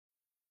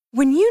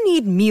When you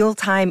need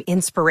mealtime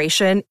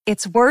inspiration,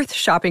 it's worth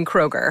shopping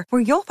Kroger,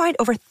 where you'll find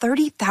over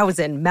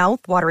 30,000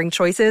 mouth-watering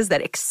choices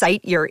that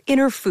excite your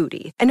inner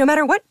foodie. And no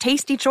matter what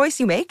tasty choice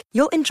you make,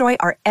 you'll enjoy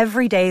our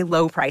everyday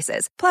low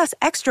prices, plus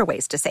extra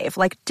ways to save,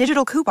 like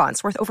digital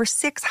coupons worth over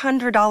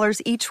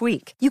 $600 each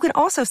week. You can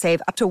also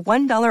save up to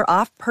 $1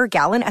 off per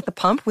gallon at the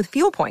pump with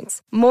fuel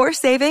points. More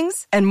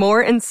savings and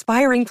more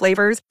inspiring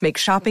flavors make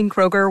shopping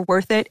Kroger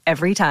worth it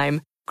every time.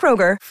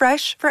 Kroger,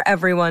 fresh for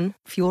everyone.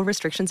 Fuel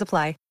restrictions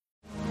apply.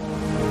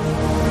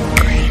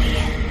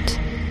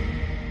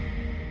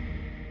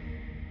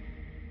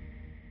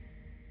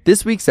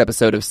 This week's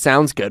episode of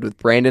Sounds Good with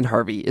Brandon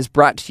Harvey is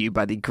brought to you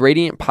by the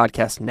Gradient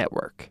Podcast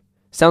Network.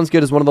 Sounds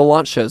Good is one of the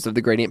launch shows of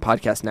the Gradient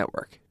Podcast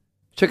Network.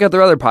 Check out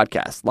their other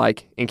podcasts,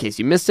 like In Case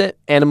You Missed It,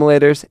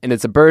 Animalators, and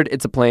It's a Bird,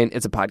 It's a Plane,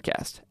 It's a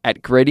Podcast,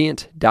 at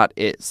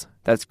gradient.is.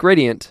 That's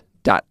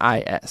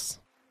gradient.is.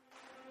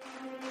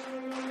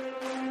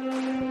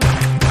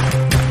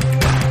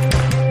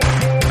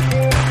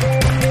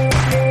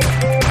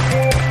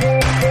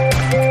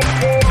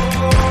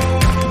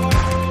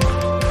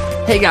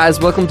 Hey guys,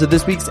 welcome to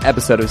this week's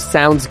episode of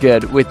Sounds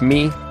Good with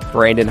me,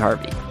 Brandon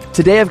Harvey.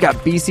 Today I've got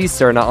BC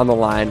Cerna on the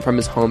line from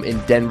his home in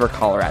Denver,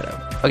 Colorado.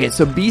 Okay,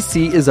 so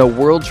BC is a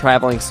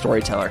world-traveling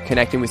storyteller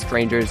connecting with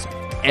strangers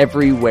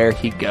everywhere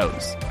he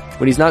goes.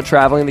 When he's not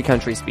traveling the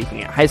country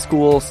speaking at high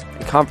schools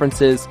and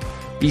conferences,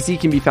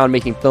 BC can be found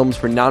making films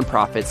for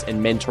nonprofits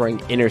and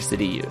mentoring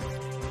inner-city youth.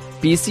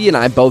 BC and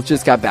I both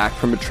just got back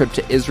from a trip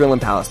to Israel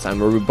and Palestine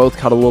where we both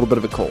caught a little bit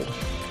of a cold.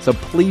 So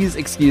please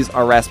excuse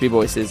our raspy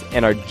voices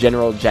and our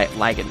general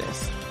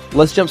jet-laggedness.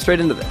 Let's jump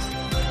straight into this.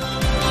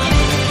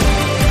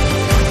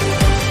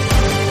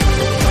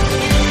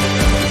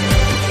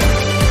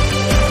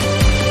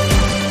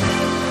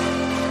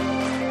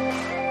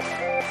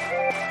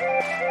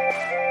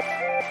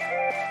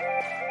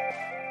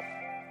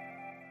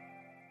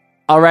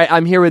 All right,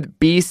 I'm here with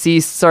BC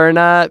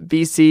Cerna.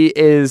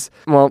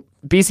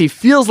 BC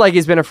feels like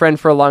he's been a friend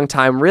for a long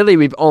time. Really,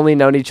 we've only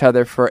known each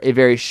other for a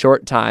very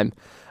short time.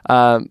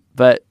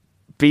 But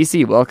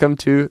BC, welcome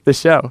to the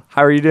show.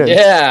 How are you doing?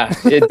 Yeah,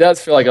 it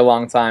does feel like a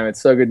long time.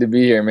 It's so good to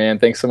be here, man.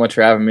 Thanks so much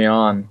for having me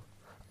on.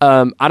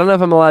 I don't know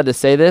if I'm allowed to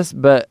say this,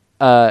 but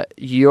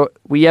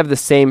we have the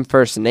same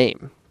first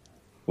name.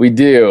 We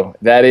do.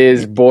 That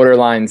is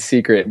borderline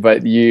secret,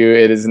 but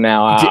it is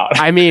now out.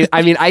 I mean,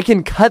 I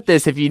can cut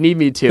this if you need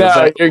me to. No,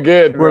 but you're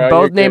good, bro. We're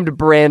both named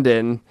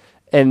Brandon,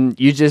 and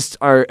you just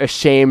are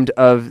ashamed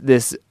of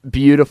this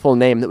beautiful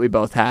name that we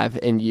both have,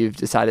 and you've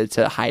decided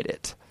to hide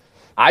it.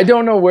 I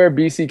don't know where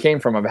BC came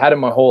from. I've had it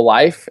my whole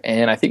life,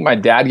 and I think my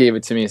dad gave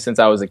it to me since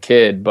I was a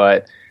kid,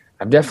 but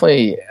I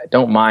definitely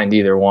don't mind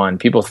either one.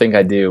 People think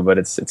I do, but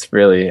it's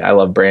really, I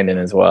love Brandon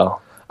as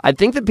well. I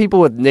think that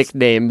people with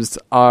nicknames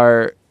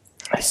are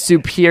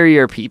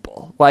superior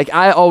people. Like,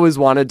 I always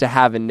wanted to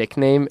have a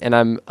nickname, and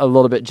I'm a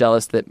little bit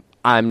jealous that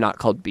I'm not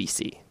called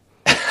BC.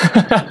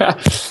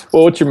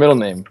 Well, what's your middle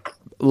name?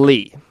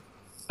 Lee.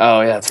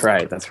 Oh, yeah, that's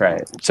right.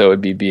 So it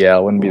would be BL.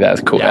 Wouldn't be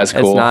that cool. Yeah, as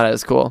cool. It's not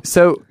as cool.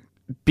 So,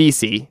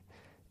 BC,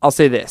 I'll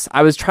say this.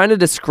 I was trying to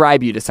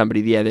describe you to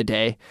somebody the other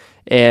day,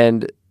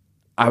 and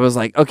I was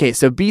like, okay,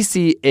 so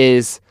BC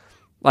is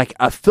like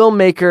a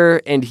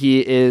filmmaker, and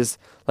he is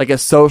like a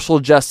social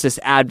justice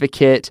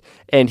advocate,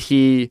 and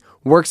he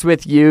works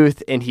with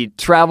youth, and he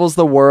travels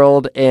the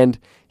world, and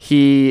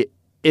he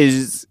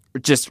is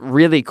just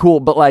really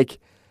cool. But like,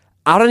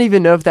 I don't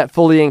even know if that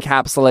fully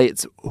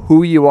encapsulates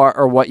who you are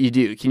or what you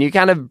do. Can you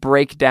kind of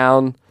break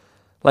down,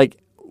 like,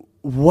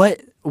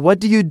 what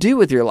do you do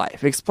with your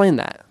life? Explain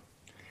that.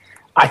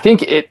 I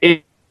think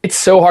it's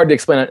so hard to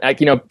explain. Like,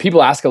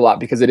 people ask a lot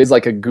because it is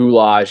like a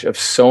goulash of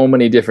so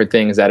many different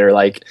things that are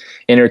like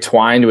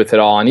intertwined with it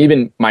all. And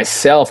even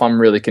myself,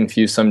 I'm really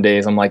confused some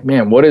days. I'm like,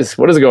 man, what is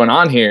going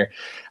on here?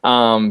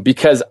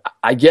 Because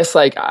I guess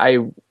like I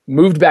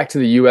moved back to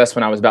the US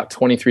when I was about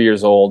 23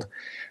 years old.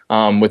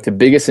 With the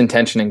biggest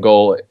intention and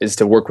goal is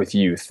to work with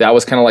youth. That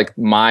was kind of like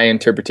my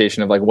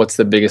interpretation of like what's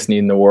the biggest need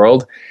in the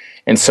world.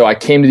 And so I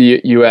came to the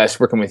U.S.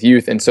 working with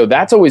youth. And so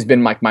that's always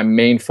been like my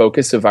main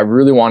focus of I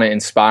really want to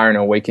inspire and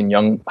awaken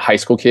young high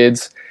school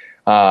kids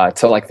to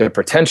like their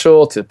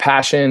potential, to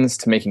passions,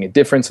 to making a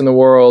difference in the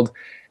world,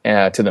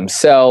 to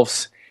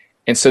themselves.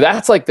 And so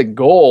that's like the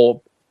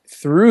goal.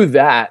 Through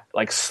that,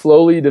 like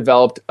slowly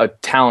developed a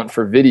talent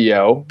for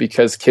video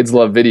because kids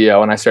love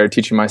video. And I started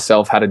teaching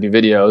myself how to do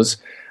videos.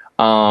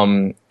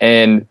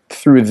 And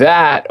through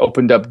that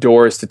opened up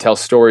doors to tell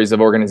stories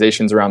of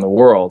organizations around the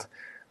world.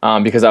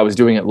 Because I was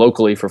doing it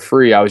locally for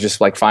free. I was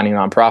just like finding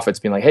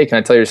nonprofits being like, hey, can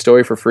I tell your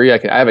story for free?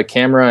 I have a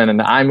camera and an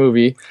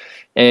iMovie,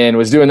 and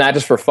was doing that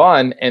just for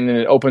fun. And then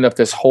it opened up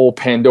this whole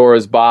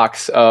Pandora's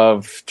box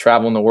of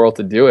traveling the world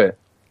to do it.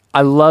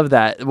 I love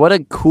that. What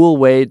a cool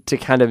way to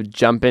kind of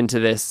jump into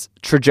this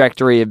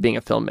trajectory of being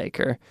a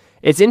filmmaker.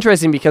 It's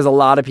interesting because a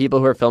lot of people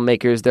who are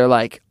filmmakers, they're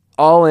like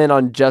all in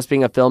on just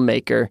being a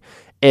filmmaker.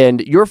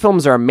 And your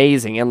films are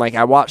amazing. And like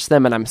I watch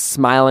them and I'm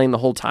smiling the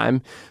whole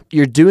time.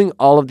 You're doing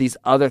all of these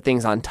other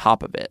things on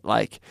top of it.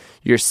 Like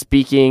you're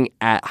speaking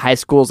at high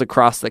schools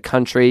across the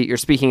country. You're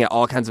speaking at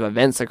all kinds of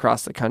events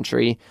across the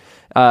country.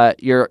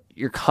 You're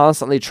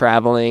constantly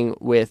traveling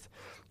with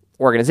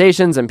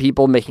organizations and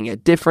people making a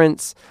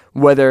difference,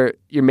 whether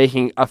you're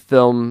making a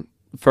film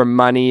for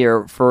money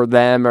or for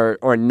them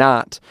or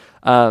not.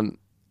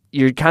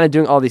 You're kind of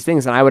doing all these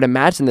things. And I would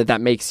imagine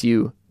that makes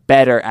you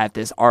better at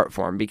this art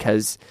form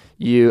because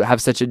you have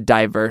such a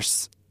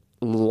diverse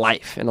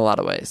life in a lot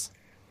of ways.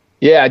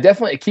 Yeah,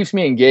 definitely. It keeps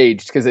me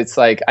engaged because it's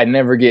like I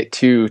never get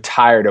too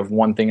tired of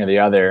one thing or the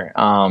other.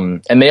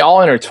 And they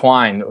all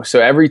intertwine.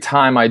 So every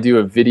time I do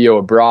a video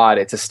abroad,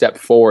 it's a step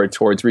forward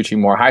towards reaching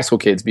more high school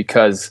kids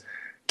because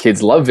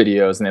kids love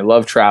videos and they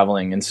love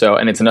traveling. And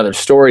it's another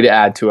story to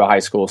add to a high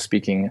school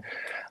speaking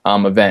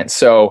event.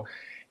 So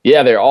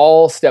yeah, they're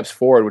all steps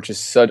forward, which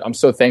is I'm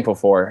so thankful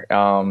for.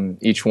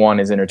 Each one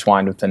is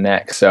intertwined with the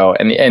next. So,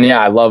 and yeah,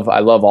 I love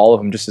all of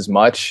them just as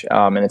much.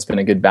 And it's been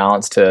a good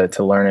balance to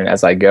learn it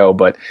as I go.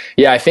 But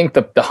yeah, I think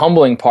the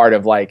humbling part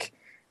of like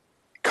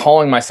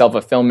calling myself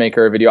a filmmaker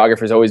or videographer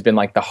has always been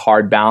like the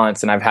hard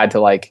balance. And I've had to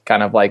like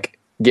kind of like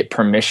get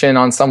permission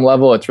on some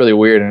level. It's really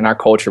weird. In our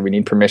culture, we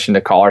need permission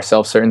to call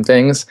ourselves certain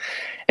things.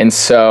 And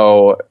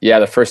so, yeah,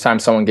 the first time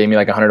someone gave me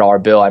like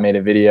 $100 bill, I made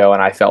a video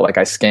and I felt like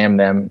I scammed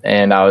them.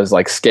 And I was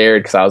like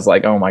scared because I was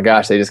like, oh my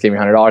gosh, they just gave me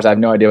 $100. I have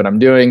no idea what I'm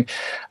doing.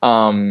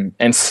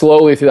 And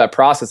slowly through that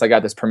process, I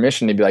got this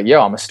permission to be like,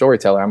 yo, I'm a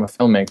storyteller. I'm a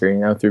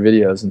filmmaker, through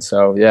videos. And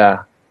so,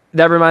 yeah.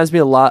 That reminds me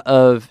a lot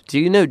of, do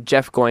you know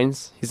Jeff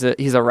Goins?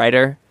 He's a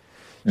writer.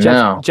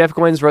 Jeff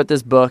Goins wrote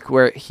this book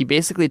where he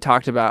basically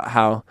talked about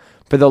how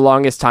for the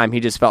longest time, he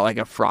just felt like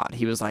a fraud.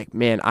 He was like,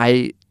 man,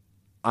 I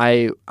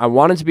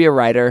wanted to be a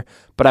writer,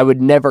 but I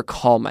would never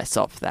call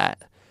myself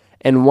that.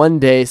 And one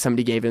day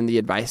somebody gave him the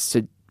advice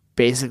to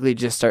basically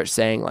just start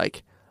saying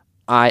like,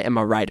 I am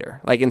a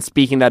writer, like, and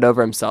speaking that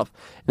over himself.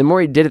 The more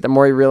he did it, the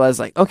more he realized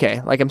like,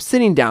 okay, like I'm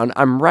sitting down,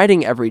 I'm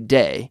writing every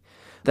day.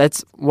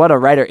 That's what a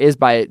writer is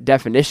by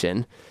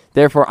definition.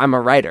 Therefore I'm a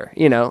writer,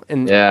 and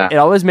It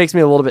always makes me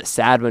a little bit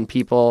sad when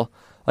people,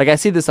 like I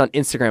see this on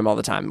Instagram all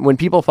the time. When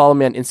people follow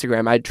me on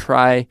Instagram, I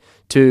try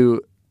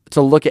to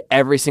look at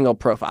every single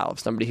profile of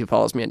somebody who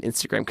follows me on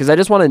Instagram because I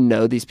just want to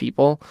know these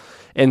people.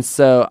 And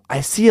so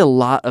I see a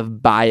lot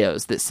of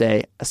bios that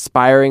say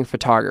aspiring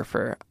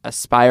photographer,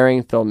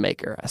 aspiring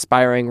filmmaker,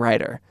 aspiring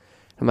writer.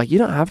 I'm like, you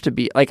don't have to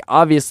be, like,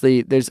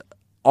 obviously there's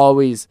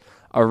always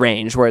a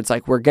range where it's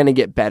like we're going to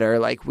get better.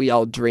 Like we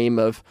all dream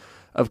of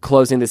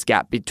closing this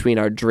gap between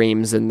our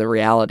dreams and the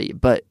reality,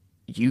 but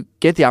you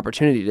get the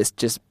opportunity to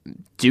just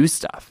do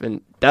stuff.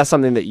 And that's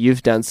something that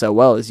you've done so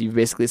well is you've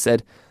basically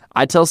said,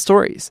 I tell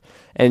stories,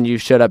 and you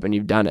showed up and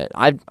you've done it.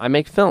 I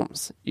make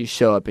films. You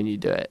show up and you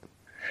do it.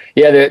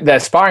 Yeah, the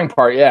aspiring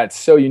part, yeah, it's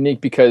so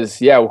unique because,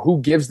 who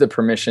gives the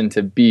permission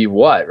to be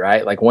what,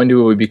 right? Like, when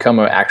do we become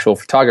an actual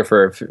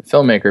photographer,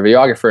 filmmaker,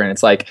 videographer? And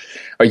it's like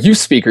a youth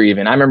speaker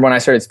even. I remember when I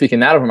started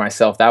speaking that over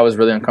myself, that was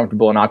really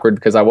uncomfortable and awkward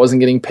because I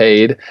wasn't getting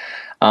paid.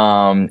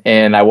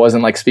 And I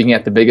wasn't like speaking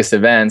at the biggest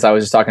events. I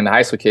was just talking to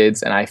high school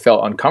kids and I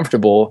felt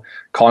uncomfortable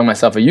calling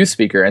myself a youth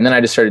speaker. And then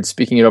I just started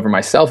speaking it over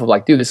myself of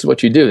like, dude, this is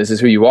what you do. This is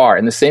who you are.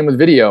 And the same with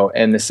video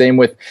and the same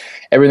with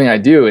everything I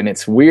do. And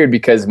it's weird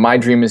because my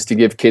dream is to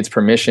give kids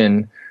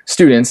permission,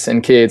 students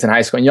and kids and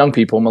high school and young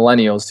people,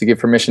 millennials, to give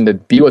permission to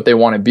be what they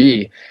want to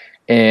be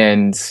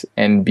and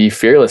be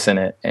fearless in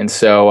it. And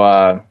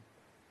so,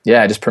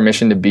 just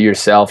permission to be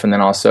yourself. And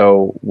then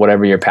also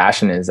whatever your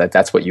passion is,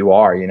 that's what you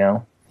are,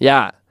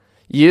 Yeah.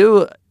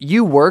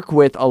 You work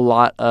with a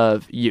lot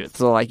of youth.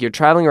 So like you're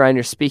traveling around,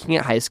 you're speaking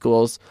at high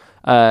schools.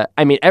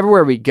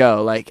 Everywhere we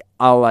go, like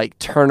I'll like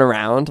turn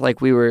around. Like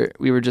we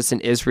were just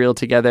in Israel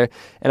together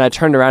and I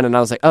turned around and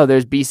I was like, oh,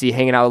 there's BC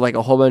hanging out with like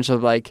a whole bunch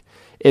of like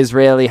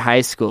Israeli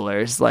high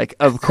schoolers. Like,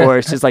 of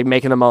course, just like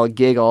making them all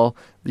giggle.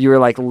 You were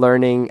like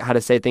learning how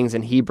to say things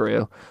in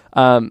Hebrew.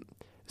 I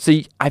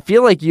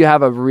feel like you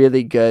have a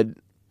really good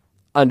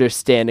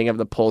understanding of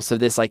the pulse of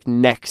this like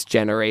next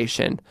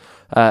generation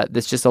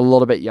that's just a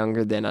little bit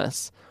younger than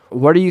us.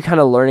 What are you kind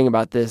of learning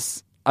about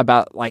this,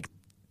 about like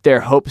their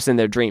hopes and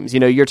their dreams?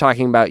 You're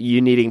talking about you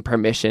needing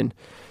permission.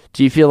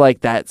 Do you feel like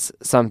that's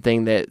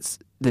something that's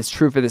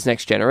true for this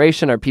next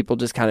generation? Are people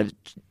just kind of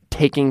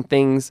taking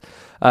things,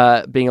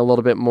 being a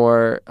little bit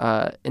more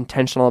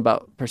intentional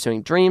about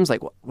pursuing dreams?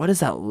 Like what does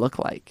that look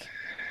like?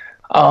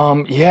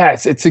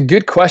 It's a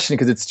good question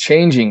because it's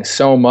changing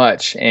so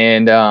much.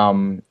 And I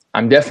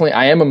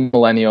am a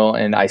millennial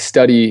and I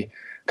study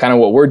kind of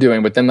what we're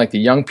doing, but then like the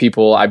young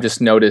people, I've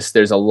just noticed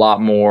there's a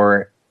lot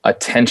more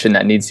attention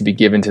that needs to be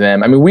given to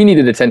them. I mean, we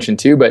needed attention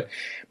too, but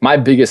my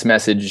biggest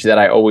message that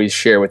I always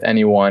share with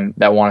anyone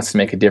that wants to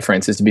make a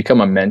difference is to become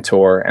a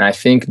mentor. And I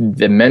think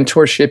the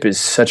mentorship is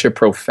such a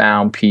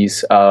profound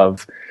piece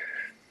of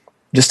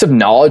just of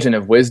knowledge and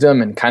of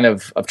wisdom and kind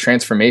of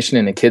transformation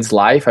in a kid's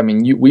life. I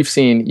mean, we've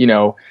seen,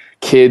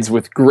 kids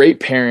with great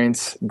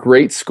parents,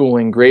 great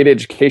schooling, great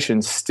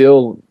education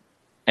still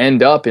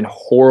end up in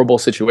horrible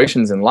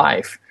situations in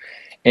life.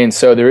 And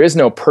so there is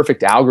no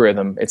perfect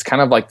algorithm. It's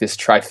kind of like this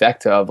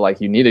trifecta of like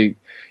you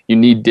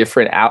need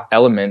different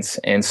elements.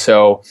 And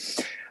so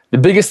the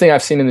biggest thing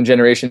I've seen in the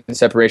generation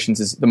separations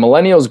is the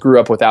millennials grew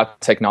up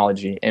without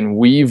technology, and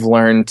we've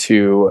learned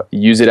to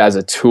use it as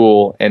a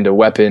tool and a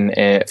weapon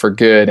for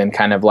good, and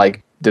kind of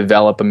like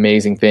develop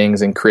amazing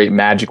things and create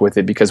magic with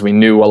it because we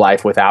knew a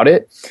life without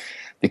it.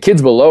 The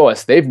kids below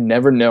us, they've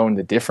never known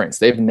the difference.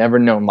 They've never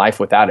known life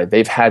without it.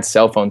 They've had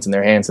cell phones in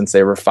their hands since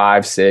they were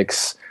 5,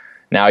 6,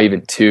 now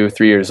even 2,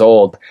 3 years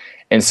old.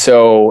 And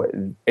so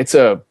it's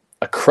a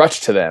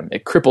crutch to them.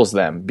 It cripples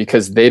them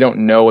because they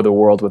don't know the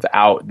world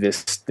without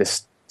this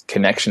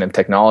connection of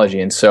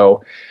technology. And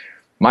so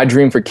my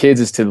dream for kids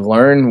is to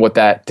learn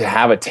to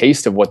have a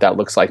taste of what that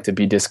looks like to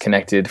be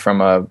disconnected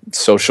from a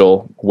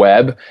social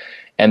web.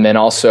 And then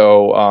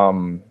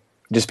also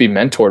just be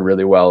mentored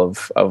really well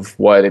of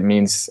what it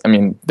means. I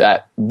mean,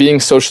 that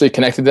being socially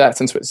connected to that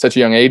since such a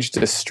young age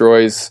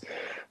destroys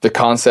the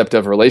concept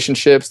of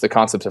relationships, the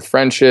concept of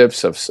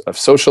friendships, of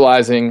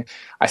socializing.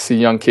 I see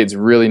young kids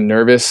really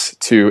nervous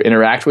to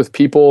interact with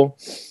people.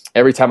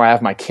 Every time I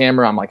have my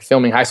camera, I'm like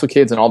filming high school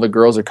kids and all the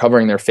girls are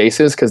covering their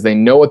faces because they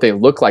know what they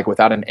look like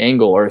without an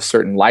angle or a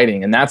certain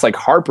lighting. And that's like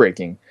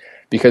heartbreaking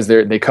because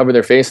they cover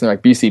their face and they're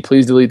like, BC,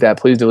 please delete that.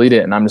 Please delete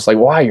it. And I'm just like,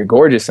 why? You're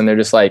gorgeous. And they're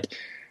just like,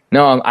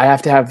 no, I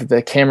have to have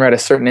the camera at a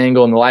certain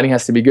angle and the lighting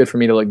has to be good for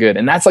me to look good.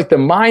 And that's like the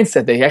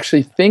mindset. They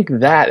actually think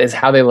that is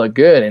how they look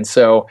good. And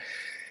so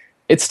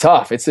it's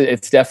tough. It's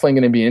definitely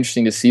going to be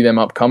interesting to see them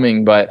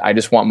upcoming, but I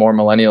just want more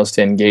millennials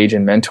to engage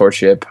in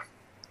mentorship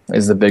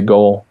is the big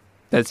goal.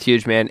 That's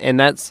huge, man.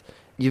 And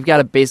you've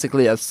got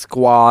basically a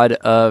squad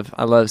of,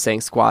 I love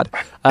saying squad.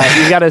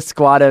 You've got a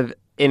squad of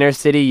inner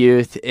city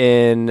youth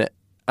in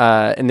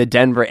the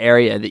Denver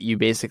area that you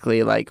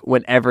basically like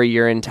whenever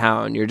you're in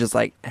town, you're just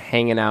like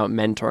hanging out,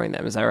 mentoring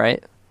them. Is that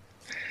right?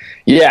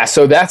 Yeah.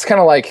 So that's kind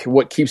of like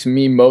what keeps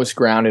me most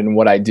grounded in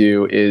what I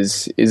do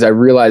is I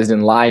realized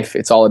in life,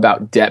 it's all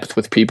about depth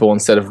with people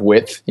instead of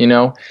width, you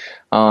know?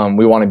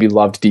 We want to be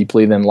loved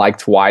deeply than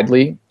liked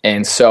widely.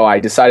 And so I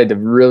decided to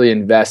really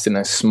invest in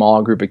a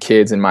small group of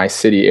kids in my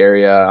city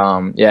area.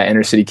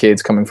 Inner city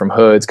kids coming from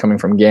hoods, coming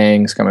from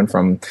gangs, coming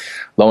from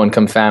low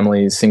income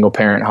families, single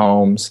parent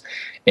homes,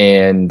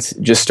 and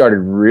just started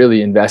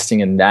really investing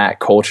in that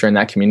culture and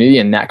that community.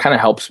 And that kind of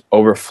helps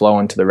overflow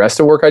into the rest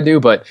of the work I do.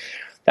 But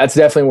that's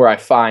definitely where I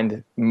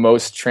find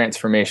most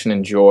transformation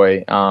and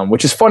joy,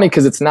 which is funny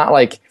because it's not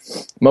like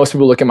most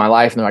people look at my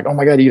life and they're like, oh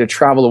my God, you get to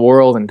travel the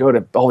world and go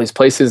to all these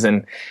places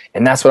and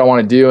that's what I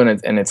want to do.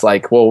 And it's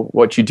like, well,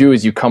 what you do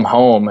is you come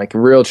home, like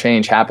real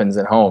change happens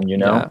at home, you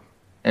know? Yeah.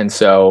 And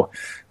so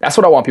that's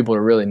what I want people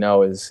to really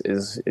know is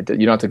you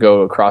don't have to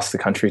go across the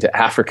country to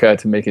Africa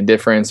to make a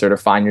difference or to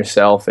find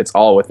yourself. It's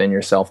all within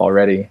yourself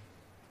already.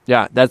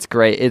 Yeah, that's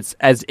great. It's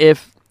as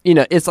if, you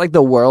know, it's like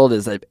the world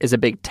is a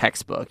big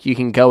textbook. You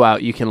can go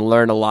out, you can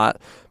learn a lot,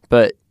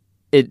 but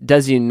it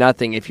does you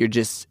nothing if you're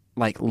just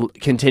like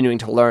continuing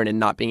to learn and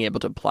not being able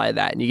to apply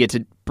that. And you get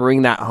to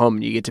bring that home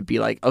and you get to be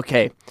like,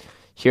 okay,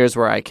 here's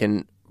where I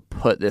can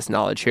put this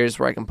knowledge. Here's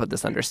where I can put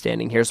this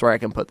understanding. Here's where I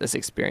can put this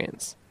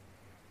experience.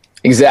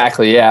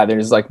 Exactly. Yeah.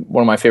 There's like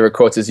one of my favorite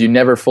quotes is you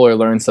never fully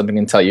learn something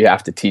until you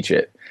have to teach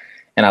it.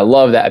 And I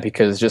love that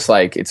because just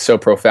like, it's so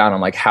profound.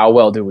 I'm like, how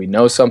well do we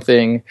know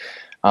something?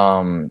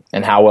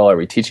 And how well are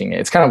we teaching it?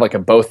 It's kind of like a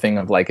both thing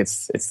of like,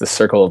 it's the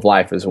circle of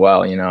life as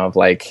well, you know, of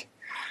like,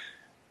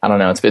 I don't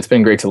know. It's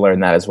been great to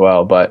learn that as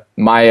well. But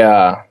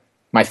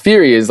my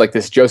theory is like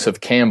this Joseph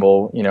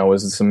Campbell, you know,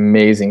 was this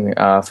amazing,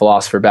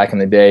 philosopher back in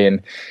the day.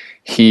 And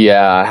he,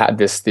 had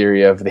this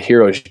theory of the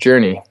hero's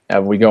journey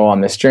of we go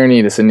on this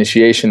journey, this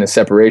initiation, this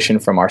separation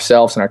from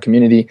ourselves and our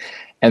community.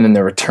 And then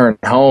the return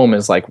home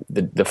is like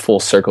the full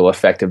circle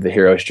effect of the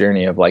hero's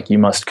journey of like, you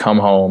must come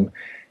home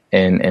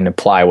and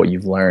apply what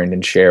you've learned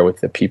and share with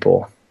the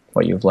people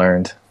what you've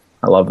learned.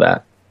 I love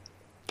that.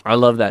 I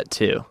love that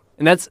too.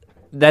 And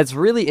that's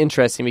really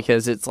interesting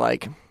because it's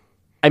like,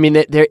 I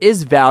mean, there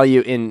is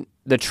value in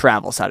the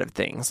travel side of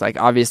things. Like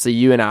obviously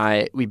you and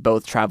I, we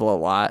both travel a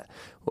lot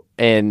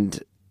and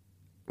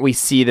we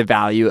see the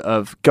value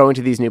of going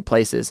to these new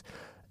places.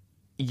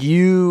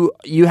 You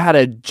had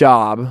a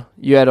job,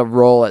 you had a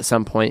role at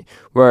some point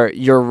where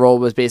your role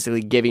was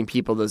basically giving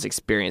people those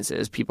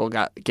experiences. People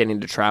getting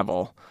to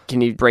travel. Can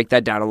you break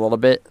that down a little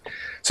bit?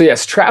 So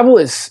yes, travel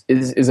is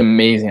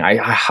amazing. I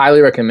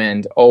highly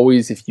recommend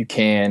always, if you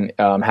can,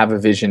 have a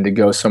vision to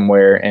go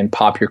somewhere and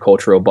pop your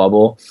cultural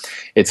bubble.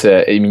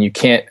 You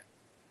can't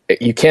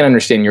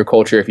understand your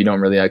culture if you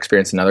don't really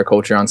experience another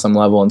culture on some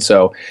level. And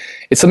so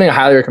it's something I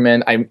highly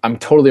recommend. I'm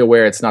totally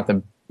aware it's not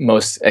the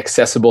most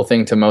accessible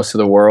thing to most of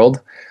the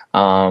world.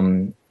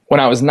 When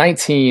I was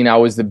 19, I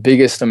was the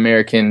biggest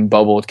American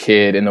bubbled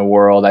kid in the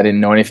world. I didn't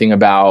know anything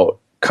about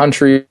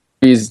countries,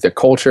 the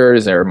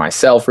cultures, or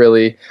myself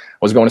really. I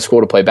was going to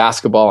school to play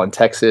basketball in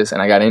Texas,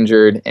 and I got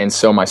injured. And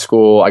so my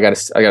school, I got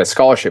a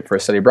scholarship for a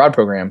study abroad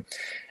program.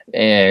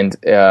 And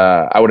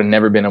I would have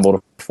never been able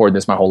to afford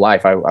this my whole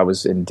life. I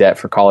was in debt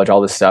for college,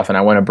 all this stuff. And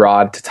I went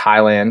abroad to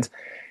Thailand.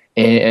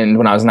 And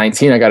when I was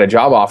 19, I got a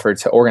job offer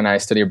to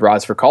organize study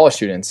abroads for college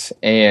students.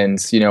 And,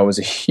 it was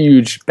a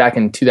huge, back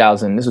in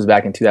 2000, this was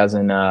back in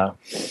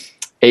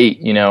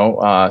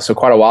 2008, so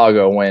quite a while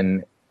ago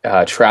when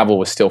travel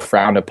was still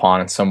frowned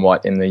upon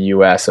somewhat in the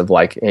US of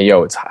like, hey,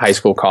 it's high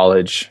school,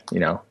 college,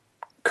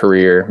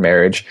 career,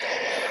 marriage.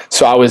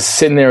 So I was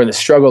sitting there with the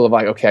struggle of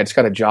like, okay, I just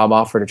got a job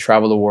offer to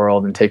travel the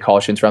world and take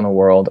college students around the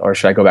world, or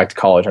should I go back to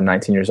college? I'm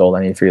 19 years old.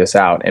 I need to figure this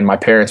out. And my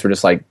parents were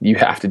just like, you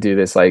have to do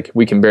this. Like,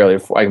 we can barely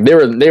afford, like, they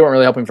weren't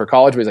really helping for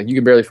college, but it's like, you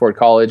can barely afford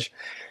college.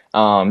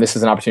 This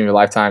is an opportunity of a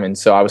lifetime. And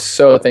so I was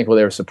so thankful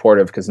they were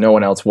supportive because no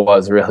one else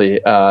was really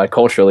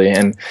culturally.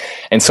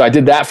 And so I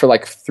did that for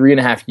like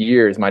 3.5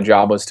 years. My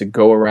job was to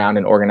go around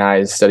and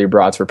organize study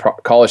abroads for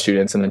college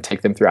students and then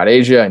take them throughout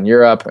Asia and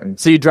Europe. And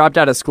so you dropped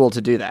out of school to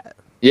do that?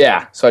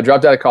 Yeah. So I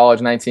dropped out of college,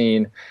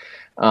 19,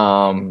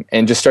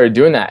 and just started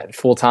doing that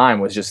full time.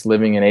 Was just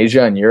living in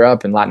Asia and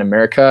Europe and Latin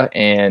America,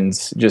 and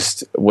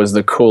just was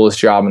the coolest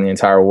job in the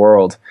entire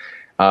world.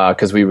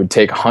 Because we would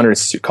take 100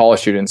 college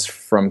students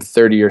from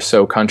 30 or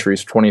so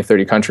countries, 20 or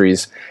 30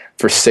 countries,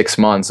 for 6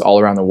 months all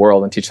around the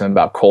world and teach them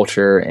about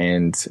culture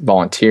and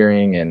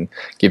volunteering and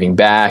giving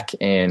back.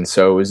 And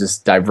so it was this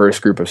diverse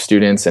group of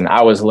students, and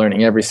I was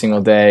learning every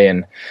single day,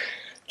 and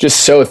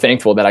just so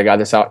thankful that I got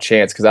this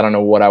chance, because I don't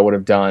know what I would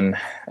have done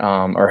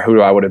or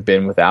who I would have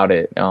been without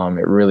it.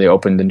 It really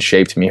opened and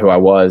shaped me who I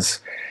was.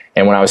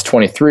 And when I was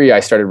 23, I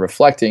started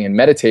reflecting and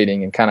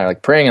meditating and kind of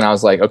like praying. And I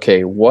was like,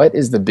 okay, what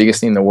is the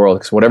biggest thing in the world?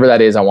 Because whatever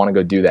that is, I want to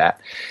go do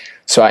that.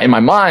 So in my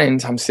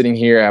mind, I'm sitting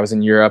here, I was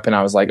in Europe, and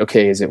I was like,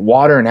 okay, is it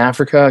water in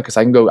Africa? Because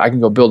I can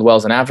go build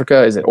wells in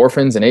Africa. Is it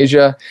orphans in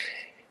Asia?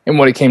 And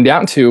what it came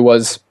down to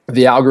was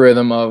the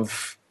algorithm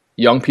of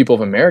young people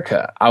of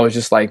America. I was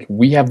just like,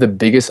 we have the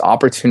biggest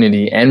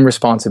opportunity and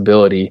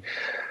responsibility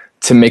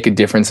to make a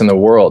difference in the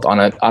world on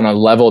a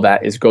level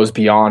that goes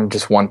beyond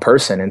just one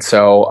person. And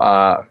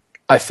so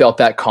I felt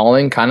that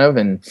calling kind of,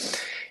 and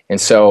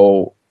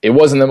so it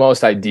wasn't the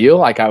most ideal.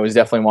 Like, I was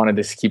definitely wanted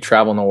to keep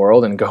traveling the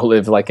world and go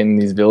live like in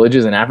these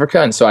villages in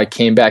Africa. And so I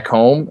came back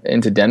home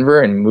into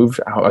Denver and moved.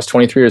 I was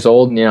 23 years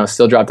old, and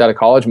still dropped out of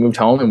college, moved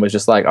home, and was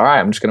just like, all right,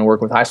 I'm just going to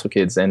work with high school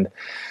kids, and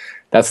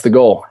that's the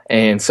goal.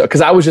 And so,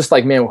 because I was just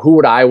like, man, who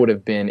would I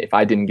have been if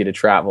I didn't get to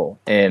travel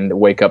and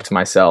wake up to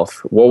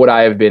myself? What would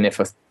I have been if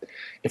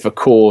a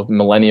cool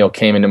millennial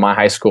came into my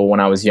high school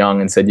when I was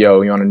young and said, yo,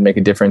 you want to make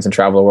a difference and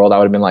travel the world? I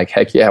would have been like,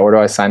 heck yeah, where do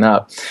I sign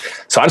up?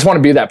 So I just want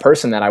to be that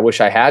person that I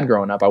wish I had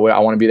grown up. I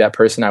want to be that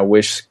person I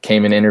wish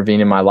came and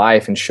intervened in my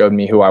life and showed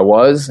me who I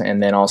was,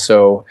 and then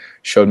also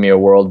showed me a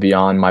world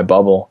beyond my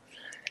bubble.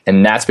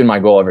 And that's been my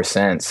goal ever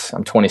since.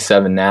 I'm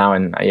 27 now,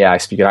 and I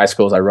speak at high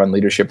schools. I run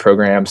leadership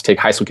programs, take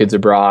high school kids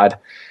abroad,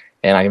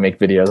 and I can make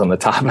videos on the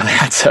top of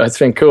that. So it's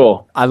been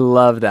cool. I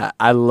love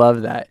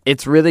that.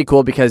 It's really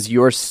cool because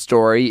your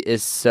story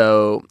is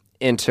so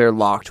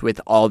interlocked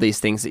with all these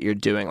things that you're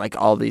doing, like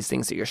all these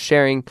things that you're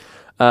sharing,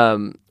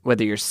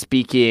 whether you're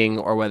speaking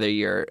or whether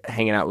you're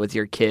hanging out with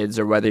your kids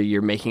or whether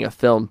you're making a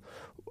film.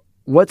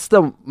 What's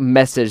the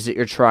message that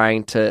you're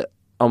trying to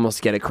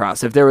almost get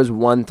across, if there was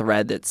one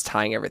thread that's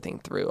tying everything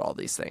through all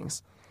these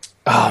things?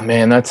 Oh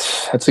man,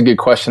 that's a good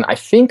question. I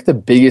think the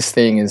biggest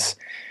thing is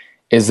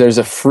there's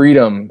a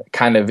freedom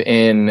kind of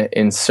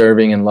in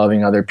serving and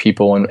loving other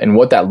people, and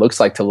what that looks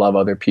like to love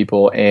other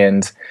people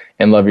and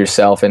love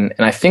yourself. And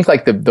I think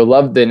like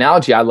the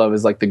analogy I love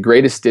is like the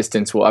greatest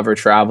distance we'll ever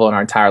travel in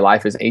our entire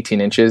life is 18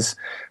 inches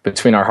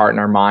between our heart and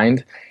our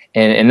mind.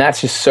 And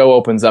that's just so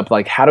opens up,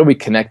 like, how do we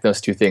connect those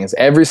two things?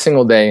 Every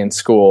single day in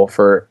school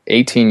for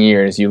 18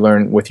 years, you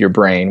learn with your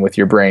brain,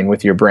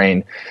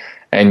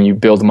 and you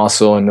build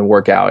muscle and the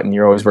workout, and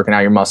you're always working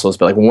out your muscles.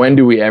 But like, when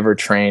do we ever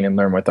train and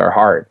learn with our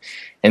heart?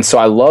 And so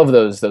I love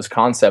those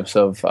concepts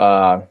of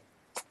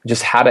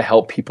just how to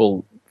help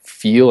people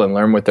feel and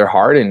learn with their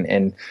heart,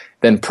 and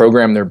then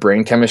program their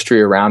brain chemistry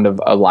around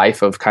a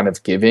life of kind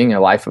of giving, a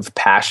life of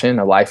passion,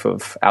 a life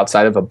of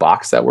outside of a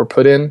box that we're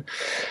put in.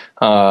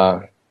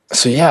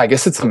 So yeah, I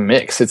guess it's a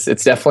mix.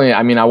 It's definitely,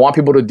 I mean, I want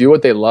people to do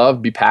what they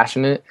love, be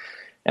passionate,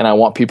 and I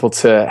want people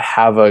to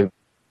have a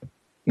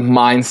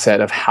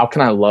mindset of how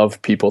can I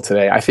love people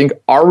today? I think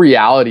our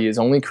reality is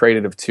only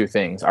created of two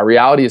things. Our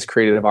reality is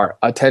created of our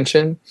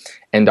attention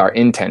and our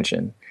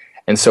intention.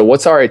 And so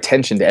what's our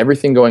attention to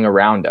everything going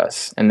around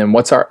us? And then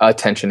what's our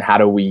attention? How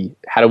do we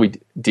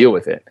deal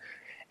with it?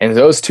 And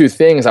those two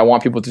things I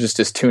want people to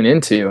just tune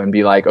into and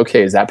be like,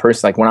 okay, is that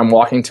person, like when I'm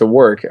walking to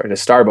work or to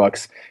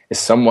Starbucks, is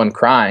someone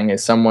crying?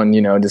 Is someone,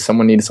 does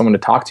someone need someone to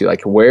talk to?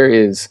 Like, where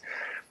is,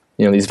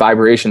 these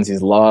vibrations,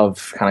 these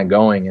love kind of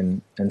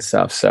going and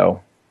stuff.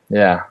 So,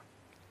 yeah.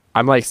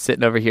 I'm like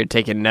sitting over here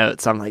taking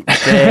notes. I'm like,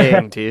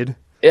 dang, dude.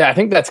 Yeah, I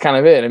think that's kind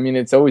of it. I mean,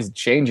 it's always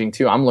changing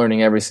too. I'm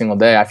learning every single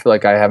day. I feel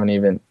like I haven't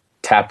even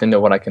tapped into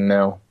what I can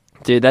know.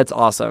 Dude, that's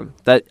awesome.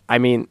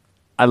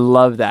 I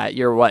love that.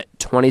 You're what,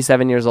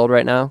 27 years old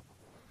right now?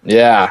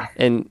 Yeah.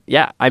 And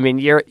yeah, I mean,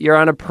 you're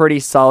on a pretty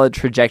solid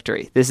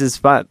trajectory. This is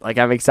fun. Like,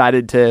 I'm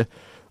excited to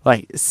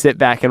like sit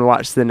back and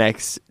watch the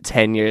next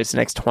 10 years, the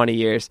next 20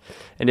 years,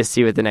 and to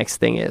see what the next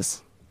thing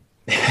is.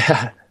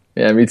 Yeah,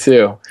 me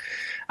too.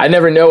 I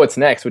never know what's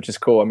next, which is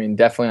cool. I mean,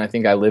 definitely, I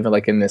think I live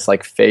in this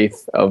like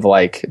faith of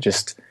like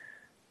just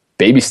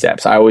baby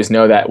steps. I always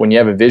know that when you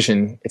have a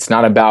vision, it's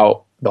not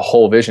about the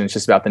whole vision. It's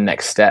just about the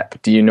next step.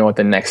 Do you know what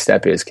the next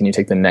step is? Can you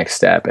take the next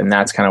step? And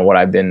that's kind of what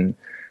I've been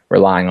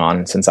relying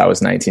on since I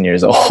was 19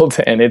 years old.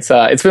 And it's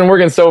been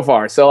working so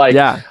far. So like,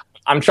 yeah.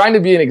 I'm trying to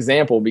be an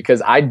example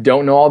because I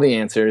don't know all the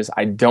answers.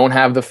 I don't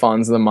have the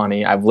funds, the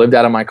money. I've lived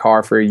out of my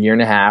car for a year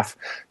and a half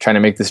trying to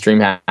make this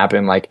dream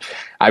happen. Like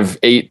I've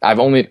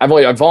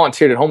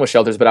volunteered at homeless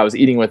shelters, but I was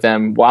eating with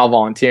them while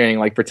volunteering,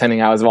 like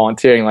pretending I was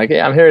volunteering, like, hey,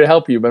 I'm here to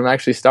help you, but I'm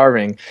actually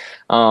starving.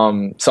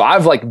 So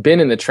I've like been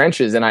in the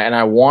trenches, and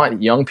I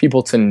want young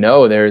people to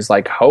know there's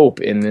like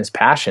hope in this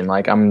passion.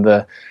 Like I'm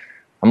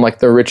like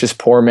the richest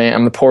poor man.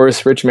 I'm the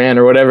poorest rich man,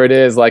 or whatever it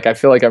is. Like, I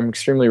feel like I'm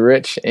extremely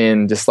rich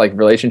in just like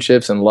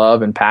relationships and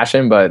love and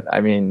passion, but I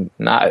mean,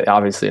 not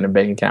obviously in a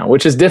bank account,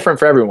 which is different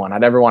for everyone. I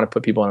never want to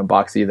put people in a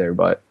box either,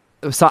 but.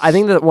 So I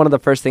think that one of the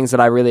first things that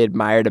I really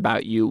admired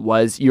about you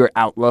was your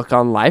outlook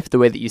on life, the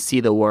way that you see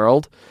the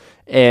world.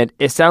 And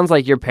it sounds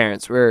like your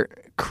parents were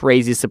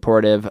crazy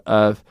supportive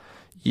of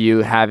you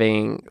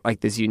having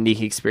like this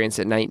unique experience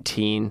at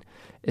 19.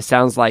 It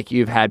sounds like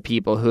you've had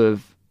people who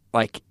have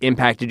like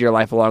impacted your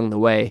life along the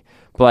way,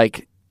 but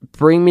like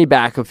bring me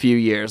back a few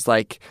years.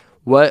 Like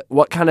what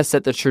kind of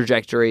set the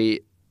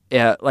trajectory?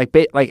 I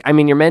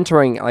mean, you're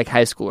mentoring like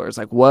high schoolers.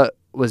 Like what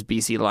was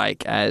BC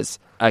like as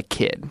a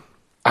kid?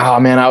 Oh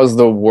man, I was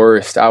the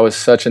worst. I was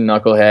such a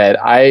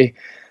knucklehead.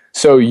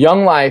 So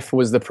Young Life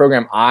was the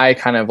program I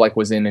kind of like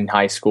was in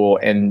high school,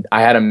 and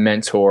I had a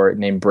mentor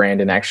named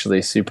Brandon,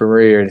 actually. Super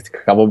weird. A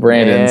couple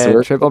Brandons.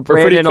 Yeah, triple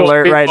Brandon cool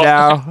alert people right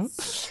now.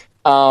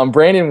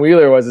 Brandon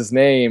Wheeler was his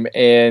name,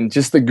 and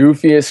just the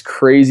goofiest,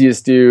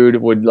 craziest dude,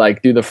 would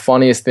like do the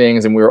funniest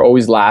things, and we were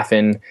always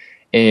laughing.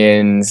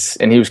 And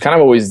he was kind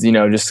of always,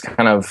 just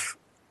kind of,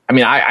 I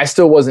mean, I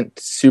still wasn't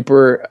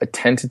super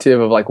attentive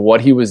of like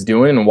what he was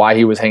doing and why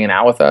he was hanging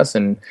out with us.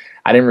 And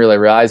I didn't really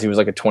realize he was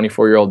like a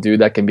 24-year-old dude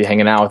that can be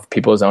hanging out with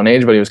people his own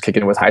age, but he was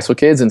kicking it with high school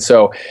kids. And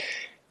so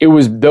it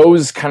was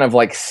those kind of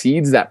like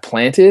seeds that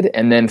planted.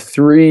 And then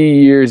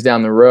 3 years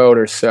down the road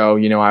or so,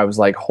 I was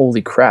like,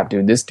 holy crap,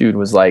 dude, this dude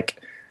was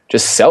like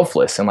just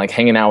selfless and like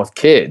hanging out with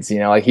kids,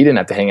 like he didn't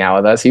have to hang out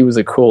with us. He was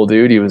a cool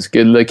dude. He was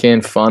good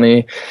looking,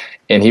 funny,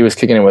 and he was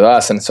kicking it with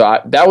us. And so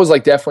that was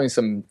like definitely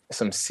some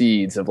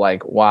seeds of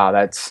like,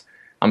 wow,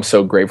 I'm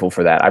so grateful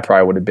for that. I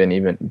probably would have been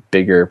even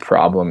bigger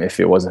problem if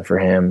it wasn't for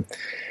him.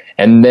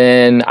 And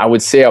then I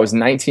would say I was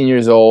 19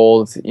 years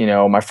old,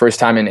 my first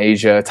time in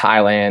Asia,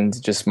 Thailand,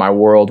 just my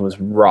world was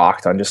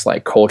rocked on just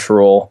like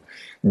cultural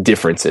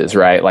differences,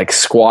 right? Like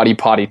squatty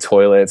potty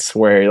toilets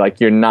where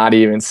like you're not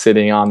even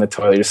sitting on the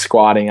toilet, you're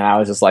squatting. And I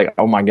was just like,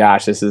 oh my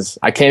gosh,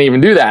 I can't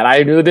even do that. I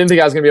really didn't think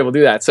I was going to be able to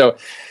do that. So,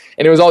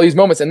 and it was all these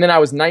moments. And then I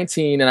was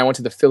 19 and I went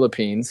to the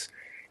Philippines,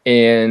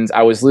 and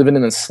I was living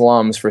in the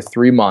slums for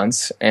 3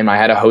 months, and I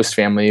had a host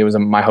family. It was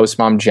my host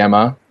mom,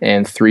 Gemma,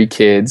 and 3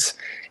 kids.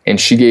 And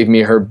she gave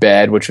me her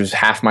bed, which was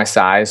half my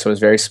size, so it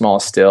was very small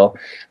still.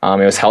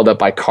 It was held up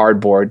by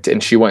cardboard,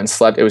 and she went and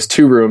slept. It was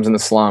 2 rooms in the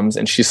slums,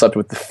 and she slept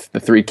with the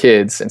 3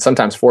 kids, and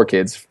sometimes 4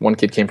 kids. 1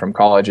 kid came from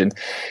college,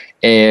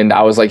 and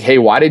I was like, hey,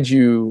 why did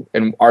you?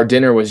 And our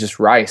dinner was just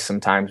rice.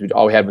 Sometimes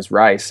all we had was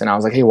rice, and I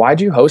was like, hey, why'd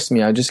you host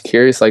me? I was just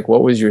curious, like,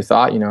 what was your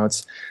thought?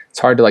 It's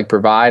hard to like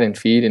provide and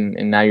feed,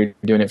 and now you're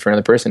doing it for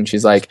another person.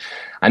 She's like,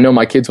 I know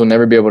my kids will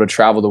never be able to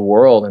travel the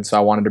world, and so I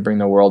wanted to bring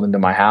the world into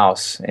my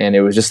house. And it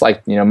was just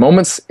like,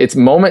 moments, it's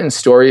moment and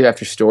story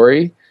after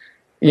story,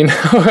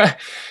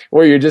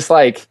 where you're just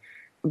like,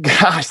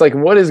 gosh, like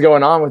what is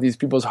going on with these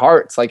people's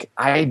hearts? Like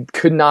my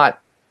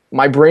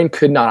brain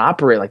could not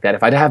operate like that.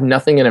 If I have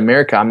nothing in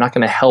America, I'm not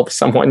going to help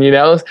someone,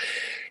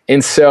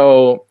 And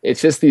so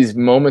it's just these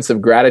moments of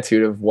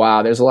gratitude of,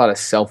 wow, there's a lot of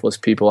selfless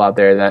people out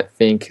there that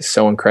think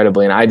so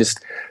incredibly. And I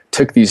just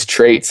took these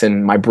traits,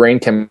 and my brain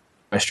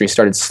chemistry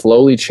started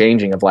slowly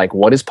changing of like,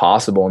 what is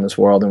possible in this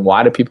world, and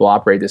why do people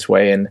operate this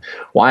way, and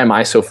why am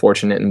I so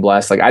fortunate and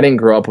blessed? Like, I didn't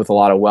grow up with a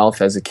lot of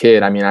wealth as a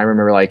kid. I mean, I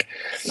remember like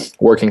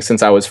working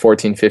since I was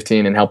 14,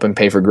 15 and helping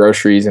pay for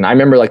groceries. And I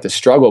remember like the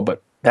struggle,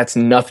 but that's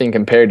nothing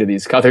compared to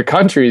these other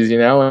countries,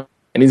 And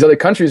these other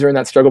countries are in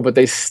that struggle, but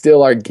they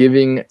still are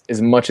giving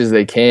as much as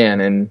they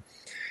can.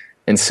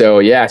 And so,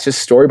 yeah, it's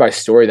just story by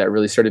story that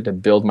really started to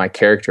build my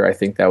character. I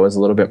think that was a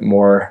little bit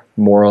more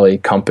morally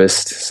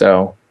compassed.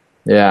 So,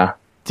 yeah.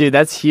 Dude,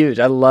 that's huge.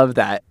 I love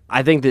that.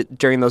 I think that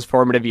during those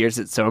formative years,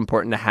 it's so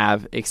important to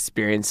have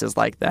experiences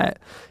like that.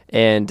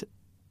 And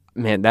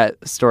man,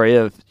 that story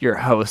of your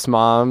host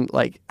mom,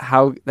 like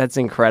that's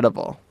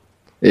incredible.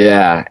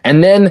 Yeah.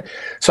 And then,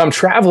 so I'm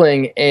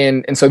traveling,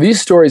 and so these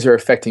stories are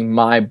affecting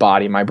my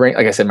body, my brain,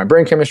 like I said, my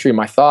brain chemistry,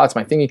 my thoughts,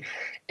 my thinking.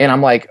 And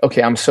I'm like,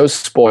 okay, I'm so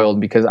spoiled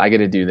because I get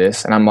to do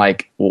this. And I'm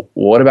like, well,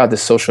 what about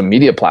this social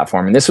media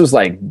platform? And this was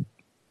like,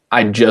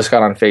 I just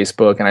got on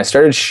Facebook, and I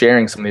started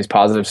sharing some of these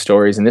positive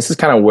stories. And this is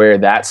kind of where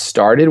that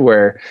started,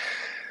 where,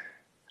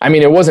 I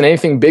mean, it wasn't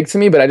anything big to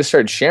me, but I just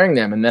started sharing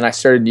them. And then I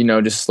started,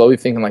 just slowly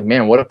thinking like,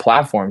 man, what a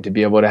platform to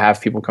be able to have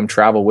people come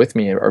travel with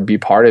me or be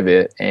part of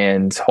it,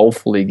 and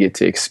hopefully get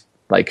to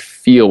like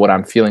feel what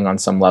I'm feeling on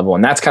some level.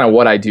 And that's kind of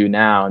what I do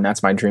now. And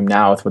that's my dream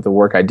now with the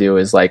work I do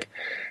is like,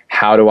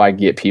 how do I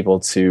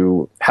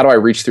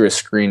reach through a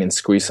screen and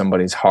squeeze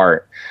somebody's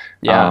heart?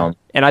 Yeah.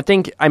 And I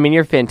think,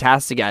 you're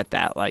fantastic at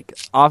that. Like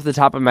off the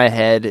top of my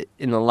head,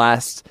 in the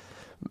last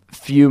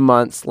few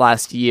months,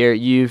 last year,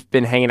 you've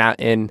been hanging out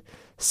in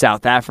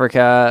South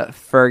Africa,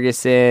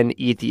 Ferguson,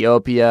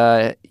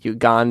 Ethiopia,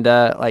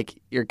 Uganda. Like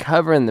you're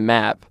covering the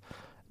map.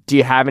 Do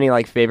you have any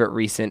like favorite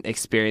recent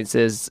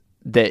experiences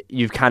that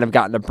you've kind of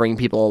gotten to bring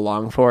people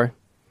along for?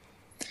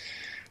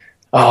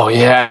 Oh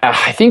yeah,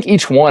 I think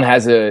each one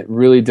has a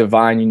really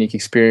divine, unique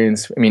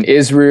experience.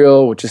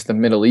 Israel, which is the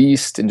Middle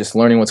East, and just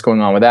learning what's going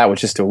on with that, which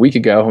just a week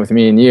ago with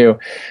me and you,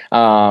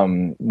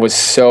 was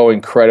so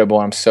incredible.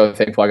 I'm so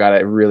thankful I got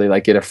to really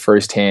like get a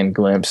firsthand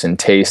glimpse and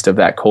taste of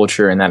that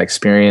culture and that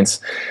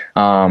experience.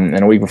 And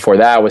a week before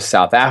that was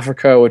South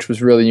Africa, which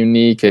was really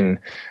unique and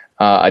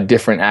a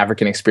different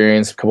African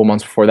experience. A couple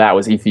months before that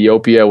was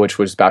Ethiopia, which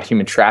was about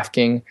human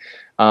trafficking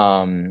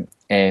and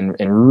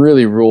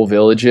really rural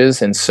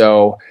villages. And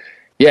so,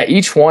 yeah,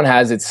 each one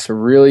has its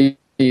really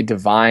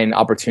divine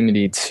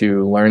opportunity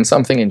to learn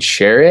something and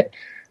share it.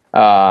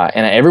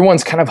 And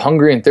everyone's kind of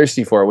hungry and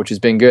thirsty for it, which has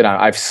been good.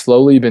 I've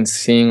slowly been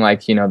seeing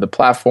like, the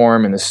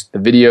platform and the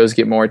videos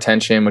get more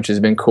attention, which has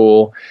been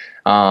cool.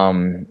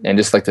 And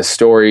just like the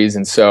stories.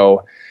 And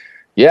so,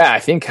 yeah, I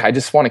think I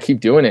just want to keep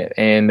doing it.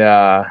 And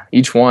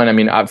each one,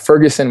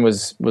 Ferguson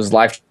was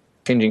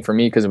life-changing for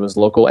me because it was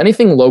local.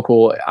 Anything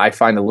local, I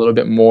find a little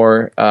bit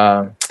more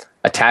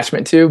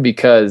attachment to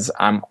because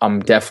I'm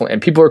definitely,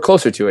 and people are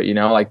closer to it,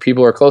 like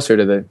people are closer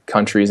to the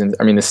countries and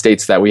the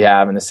states that we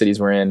have and the cities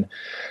we're in.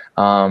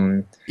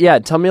 Yeah,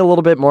 tell me a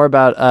little bit more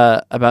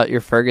about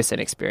your Ferguson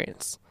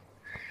experience.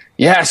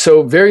 Yeah,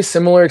 so very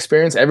similar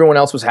experience everyone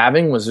else was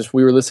having was just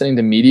we were listening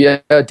to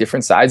media,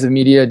 different sides of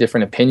media,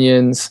 different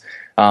opinions,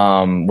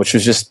 which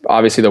was just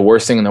obviously the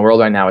worst thing in the world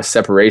right now is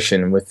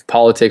separation with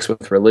politics,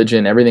 with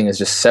religion. Everything is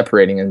just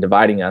separating and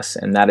dividing us,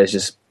 and that is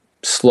just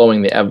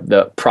slowing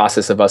the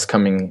process of us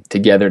coming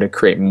together to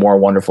create more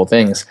wonderful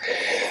things.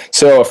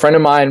 So a friend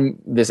of mine,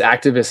 this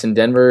activist in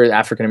Denver,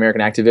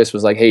 African-American activist,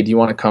 was like, hey, do you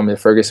want to come to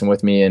Ferguson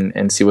with me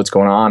and see what's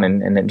going on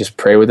and then just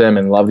pray with them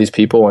and love these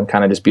people and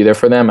kind of just be there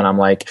for them? And I'm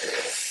like,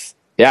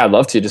 yeah, I'd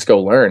love to just go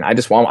learn. I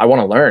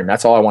want to learn.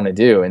 That's all I want to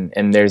do.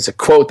 And there's a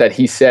quote that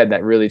he said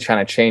that really kind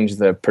of changed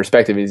the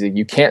perspective is that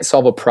you can't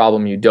solve a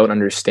problem you don't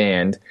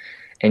understand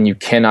and you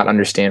cannot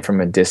understand from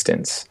a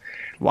distance.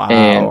 Wow.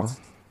 And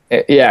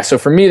yeah, so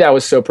for me that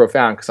was so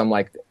profound because I'm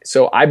like,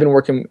 so I've been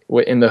working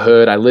in the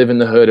hood. I live in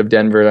the hood of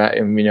Denver,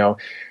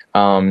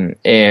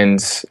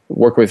 and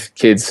work with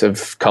kids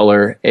of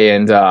color,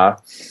 and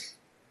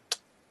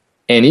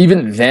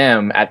even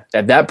them at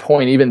that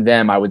point, even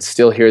them, I would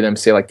still hear them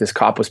say like, this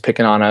cop was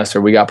picking on us,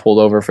 or we got pulled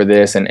over for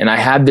this, and I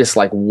had this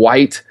like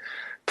white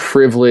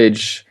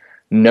privilege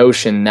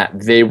notion that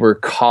they were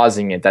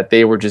causing it, that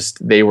they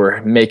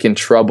were making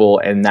trouble,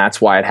 and that's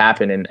why it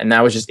happened. And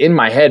that was just in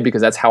my head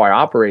because that's how I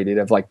operated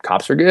of like,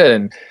 cops are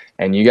good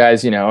and you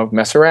guys,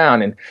 mess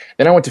around. And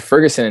then I went to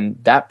Ferguson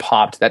and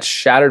that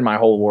shattered my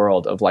whole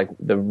world of like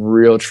the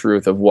real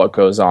truth of what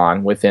goes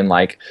on within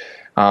like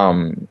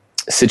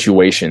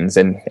situations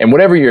and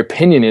whatever your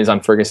opinion is on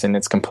Ferguson.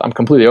 I'm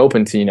completely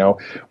open to,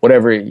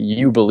 whatever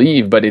you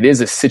believe, but it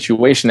is a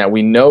situation that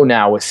we know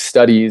now with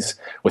studies,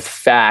 with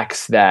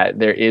facts, that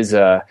there is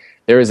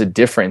a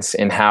difference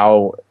in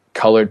how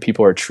colored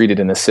people are treated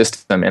in the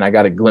system. And I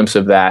got a glimpse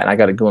of that. And I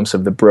got a glimpse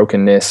of the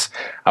brokenness.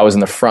 I was in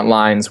the front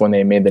lines when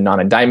they made the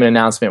non-indictment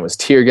announcement, was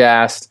tear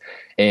gassed.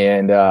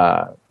 And,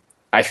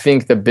 I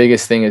think the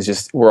biggest thing is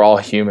just, we're all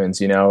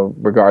humans,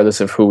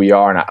 regardless of who we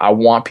are. And I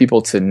want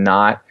people to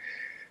not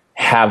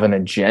have an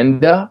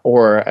agenda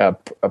or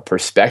a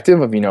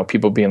perspective of,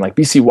 people being like,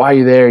 BC, why are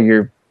you there?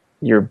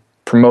 You're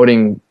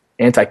promoting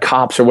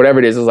anti-cops or whatever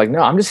it is. It's like, no,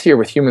 I'm just here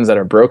with humans that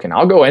are broken.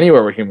 I'll go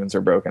anywhere where humans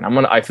are broken.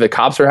 If the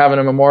cops are having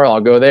a memorial,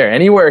 I'll go there.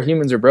 Anywhere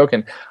humans are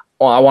broken,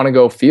 I want to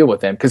go feel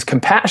with them. Because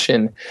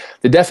compassion,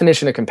 the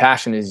definition of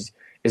compassion is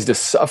to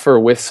suffer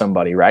with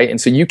somebody, right?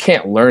 And so you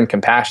can't learn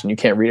compassion. You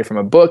can't read it from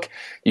a book.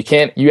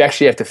 You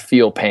actually have to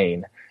feel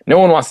pain. No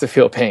one wants to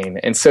feel pain.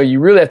 And so you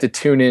really have to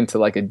tune into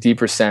like a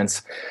deeper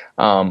sense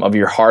of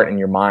your heart and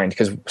your mind,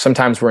 because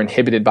sometimes we're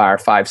inhibited by our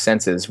five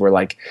senses. We're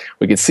like,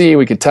 we could see,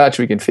 we could touch,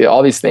 we can feel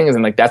all these things.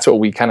 And like, that's what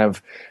we kind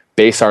of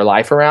base our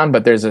life around.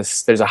 But there's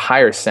a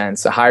higher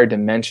sense, a higher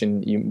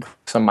dimension,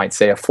 some might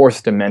say a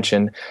fourth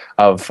dimension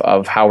of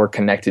how we're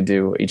connected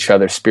to each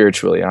other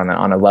spiritually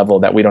on a level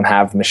that we don't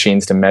have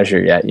machines to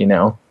measure yet,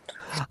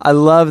 I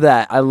love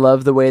that. I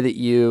love the way that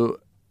you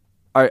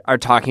are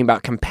talking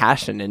about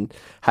compassion and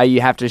how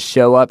you have to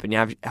show up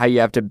and how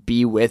you have to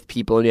be with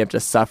people and you have to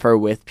suffer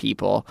with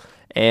people.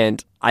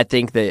 And I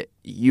think that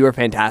you are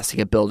fantastic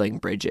at building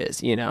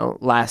bridges.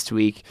 Last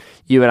week,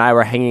 you and I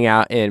were hanging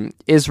out in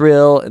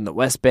Israel, in the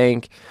West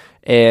Bank,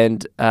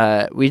 and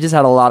we just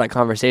had a lot of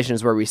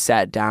conversations where we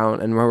sat down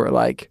and where we're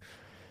like,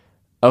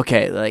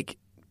 okay, like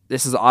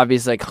this is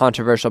obviously a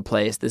controversial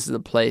place. This is a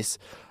place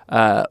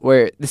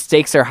where the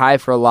stakes are high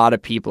for a lot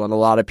of people, and a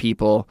lot of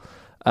people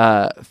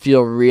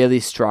feel really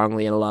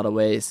strongly in a lot of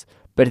ways.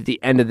 But at the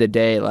end of the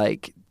day,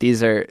 like,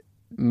 these are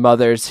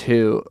mothers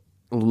who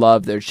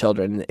love their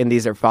children, and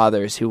these are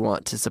fathers who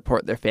want to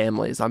support their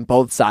families on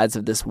both sides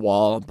of this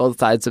wall, on both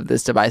sides of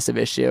this divisive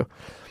issue.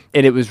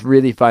 And it was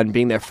really fun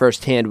being there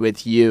firsthand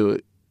with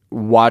you,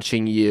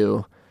 watching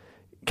you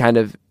kind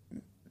of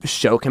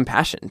show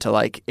compassion to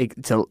like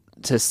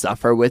to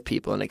suffer with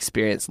people and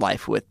experience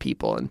life with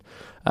people. And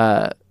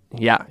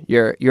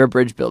you're a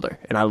bridge builder,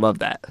 and I love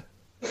that.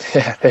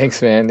 Yeah,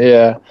 thanks, man.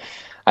 Yeah,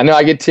 I know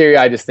I get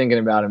teary-eyed just thinking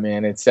about it,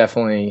 man. It's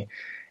definitely,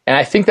 and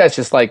I think that's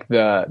just like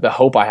the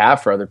hope I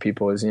have for other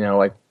people is,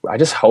 like, I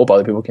just hope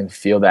other people can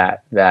feel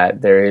that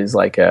there is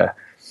like a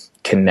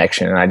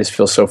connection. And I just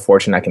feel so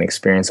fortunate I can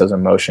experience those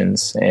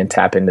emotions and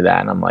tap into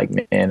that. And I'm like,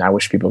 man, I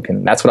wish people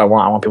can, that's what I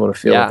want. I want people to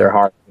feel with their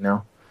heart,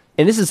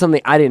 And this is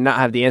something I did not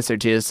have the answer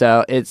to,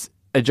 so it's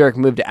a jerk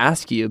move to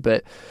ask you,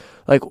 but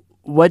like,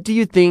 what do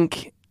you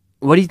think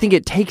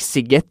it takes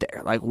to get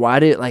there? Like, why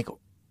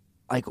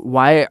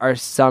are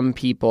some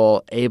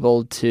people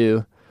able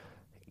to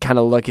kind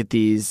of look at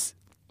these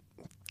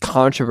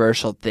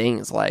controversial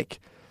things like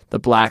the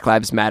Black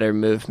Lives Matter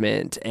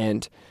movement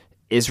and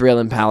Israel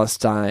and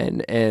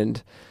Palestine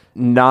and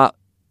not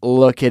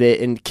look at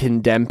it and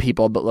condemn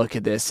people, but look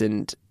at this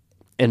and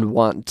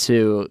want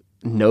to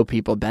know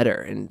people better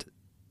and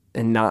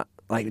not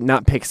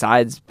pick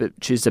sides, but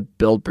choose to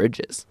build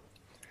bridges?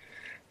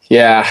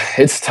 Yeah,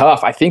 it's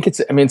tough. I think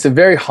it's a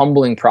very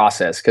humbling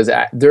process because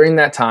during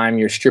that time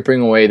you're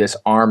stripping away this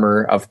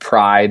armor of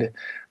pride,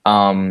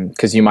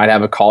 because you might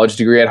have a college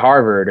degree at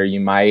Harvard, or you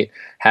might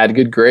had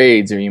good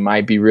grades, or you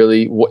might be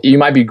great,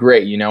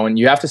 and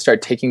you have to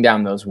start taking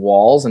down those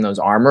walls and those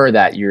armor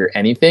that you're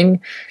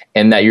anything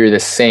and that you're the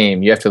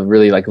same. You have to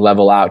really like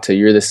level out to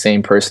you're the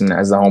same person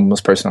as the homeless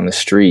person on the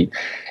street.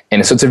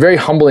 And so it's a very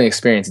humbling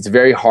experience. It's a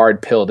very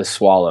hard pill to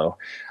swallow.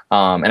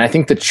 And I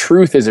think the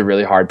truth is a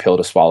really hard pill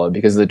to swallow,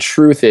 because the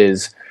truth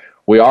is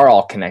we are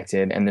all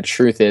connected. And the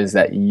truth is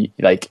that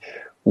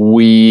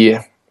we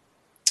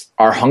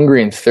are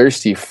hungry and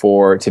thirsty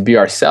to be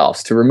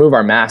ourselves. To remove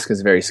our mask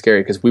is very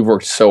scary because we've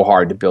worked so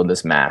hard to build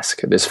this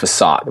mask, this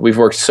facade. We've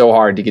worked so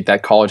hard to get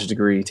that college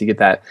degree, to get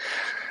that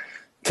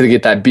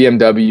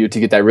BMW, to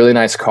get that really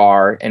nice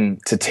car.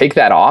 And to take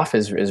that off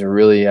is a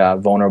really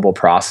vulnerable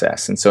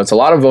process. And so it's a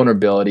lot of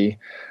vulnerability.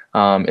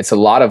 It's a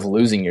lot of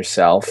losing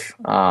yourself,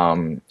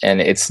 and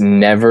it's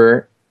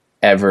never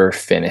ever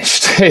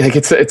finished. Like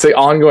it's an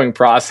ongoing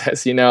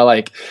process,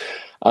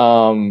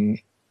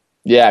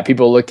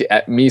 people look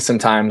at me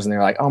sometimes and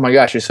they're like, "Oh my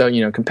gosh, you're so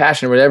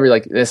compassionate, whatever."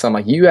 Like this, I'm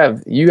like, you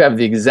have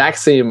the exact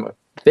same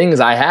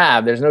things I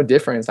have. There's no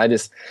difference. I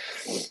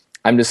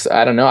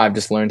don't know. I've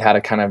just learned how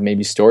to kind of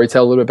maybe storytell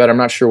a little bit better. I'm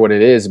not sure what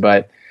it is,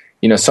 but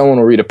someone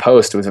will read a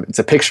post. It's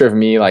a picture of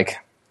me like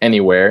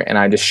anywhere, and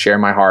I just share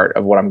my heart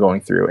of what I'm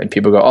going through, and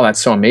people go, "Oh,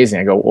 that's so amazing."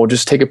 I go, "Well,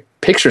 just take a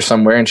picture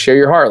somewhere and share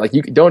your heart. Like,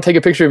 you don't take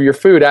a picture of your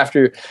food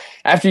after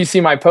you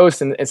see my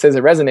post and it says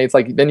it resonates.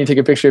 Like, then you take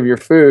a picture of your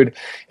food.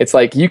 It's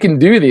like you can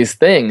do these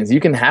things. You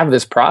can have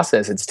this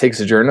process. It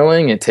takes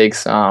journaling. It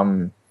takes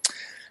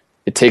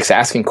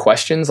asking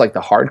questions, like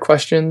the hard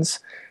questions,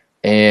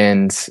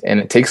 and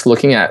it takes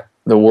looking at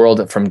the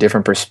world from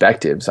different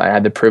perspectives. I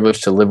had the privilege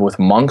to live with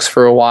monks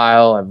for a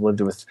while. I've lived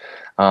with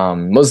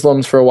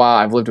Muslims for a while.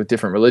 I've lived with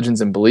different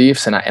religions and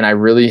beliefs, and I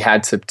really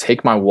had to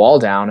take my wall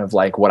down of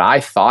like what I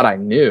thought I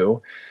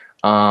knew,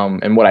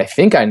 and what I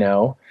think I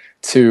know,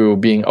 to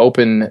being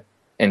open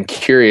and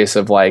curious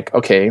of like,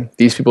 okay,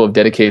 these people have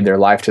dedicated their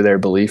life to their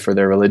belief or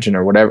their religion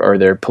or whatever, or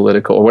their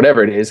political or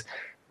whatever it is.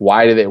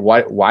 Why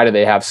do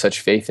they have such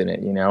faith in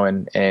it?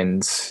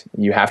 And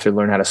you have to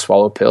learn how to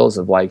swallow pills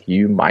of like,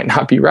 you might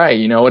not be right,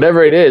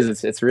 whatever it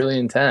is. It's really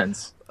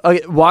intense.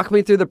 Okay, walk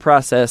me through the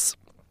process.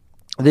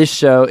 This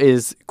show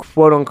is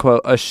quote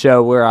unquote a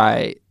show where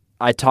I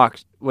talk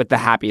with the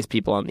happiest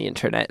people on the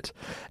internet,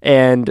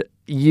 and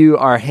you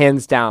are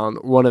hands down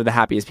one of the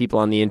happiest people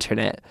on the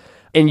internet,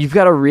 and you've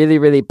got a really,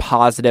 really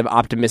positive,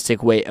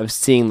 optimistic way of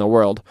seeing the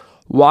world.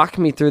 Walk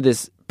me through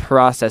this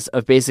process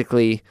of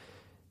basically,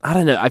 I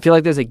don't know, I feel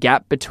like there's a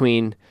gap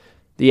between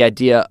the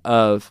idea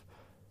of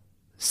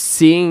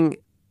seeing,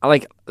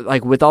 like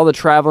with all the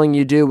traveling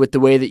you do, with the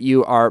way that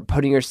you are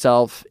putting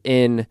yourself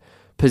in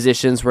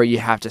positions where you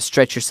have to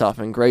stretch yourself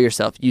and grow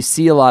yourself. You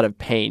see a lot of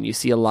pain. You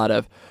see a lot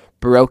of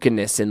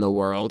brokenness in the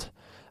world.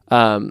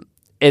 And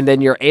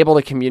then you're able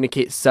to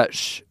communicate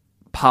such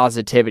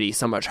positivity,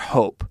 so much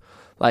hope.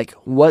 Like,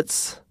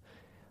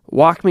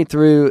 walk me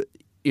through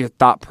your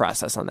thought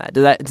process on that.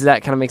 Does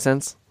that kind of make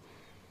sense?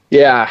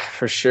 Yeah,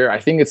 for sure. I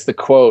think it's the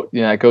quote,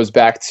 it goes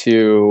back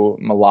to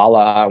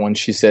Malala when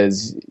she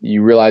says,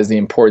 you realize the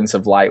importance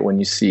of light when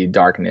you see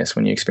darkness,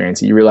 when you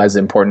experience it. You realize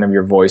the importance of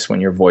your voice when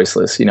you're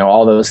voiceless.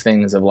 All those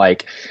things of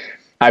like,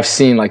 I've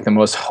seen like the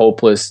most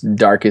hopeless,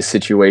 darkest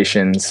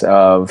situations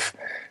of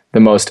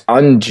the most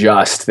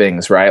unjust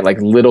things, right?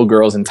 Like little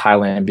girls in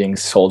Thailand being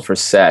sold for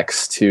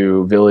sex,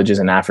 to villages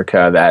in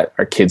Africa that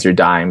our kids are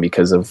dying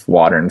because of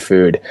water and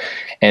food.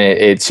 And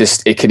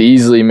it could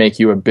easily make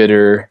you a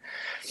bitter,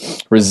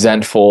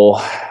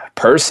 resentful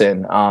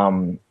person.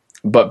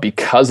 But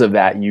because of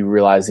that, you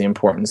realize the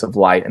importance of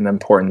light and the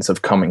importance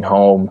of coming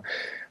home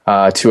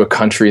to a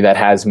country that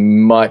has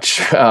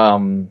much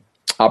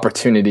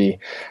opportunity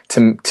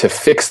to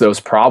fix those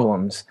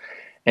problems.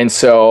 And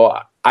so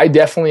I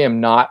definitely am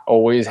not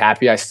always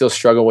happy. I still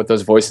struggle with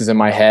those voices in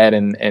my head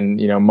and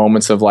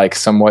moments of like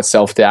somewhat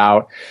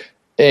self-doubt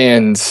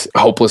and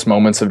hopeless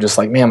moments of just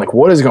like, man, like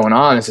what is going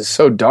on? This is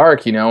so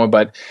dark,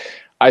 but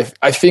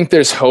I think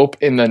there's hope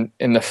in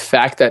the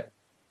fact that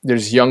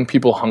there's young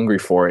people hungry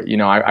for it.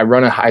 I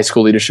run a high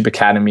school leadership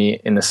academy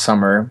in the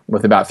summer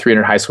with about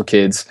 300 high school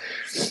kids,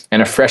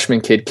 and a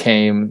freshman kid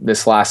came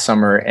this last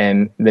summer,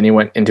 and then he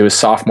went into his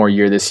sophomore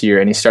year this year,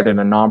 and he started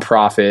a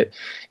nonprofit,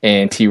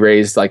 and he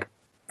raised like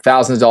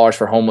thousands of dollars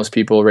for homeless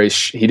people.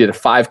 He did a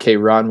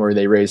 5K run where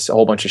they raised a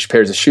whole bunch of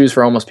pairs of shoes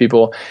for homeless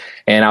people.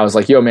 And I was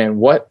like, yo, man,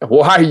 why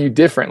are you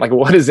different? Like,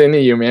 what is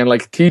into you, man?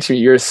 Like, teach me.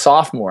 You're a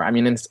sophomore. I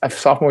mean, in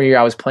sophomore year,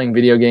 I was playing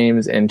video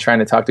games and trying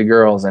to talk to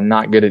girls and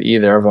not good at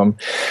either of them.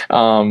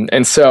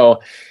 And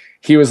so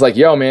he was like,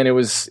 yo, man, it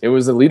was a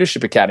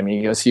leadership academy.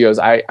 He goes,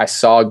 I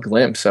saw a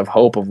glimpse of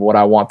hope of what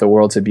I want the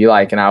world to be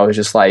like. And I was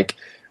just like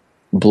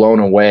blown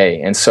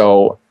away. And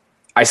so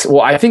I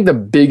think the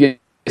biggest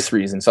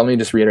reason, so let me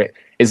just reiterate,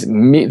 is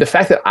the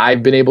fact that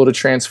I've been able to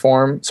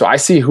transform. So I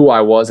see who I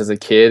was as a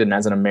kid and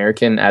as an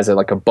American as a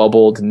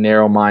bubbled,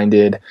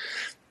 narrow-minded,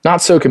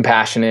 not so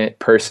compassionate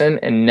person,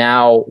 and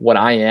now what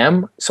I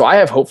am. So I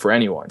have hope for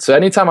anyone. So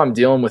anytime I'm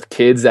dealing with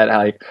kids that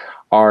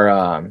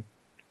are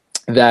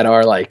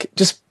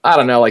just, I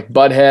don't know, like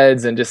butt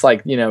heads and just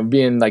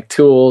being like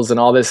tools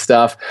and all this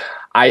stuff,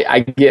 I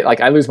get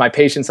I lose my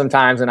patience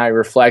sometimes, and I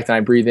reflect and I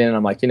breathe in and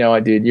I'm like, you know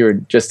what, dude, you're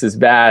just as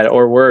bad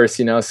or worse,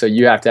 so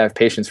you have to have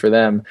patience for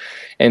them.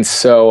 And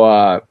so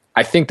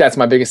I think that's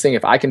my biggest thing.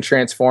 If I can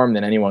transform,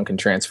 then anyone can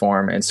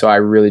transform. And so I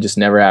really just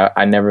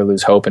never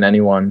lose hope in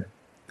anyone.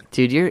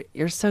 Dude,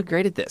 you're so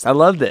great at this. I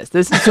love this.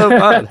 This is so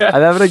fun.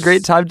 I'm having a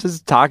great time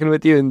just talking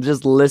with you and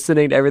just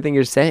listening to everything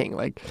you're saying.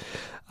 Like,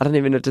 I don't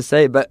even know what to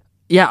say, but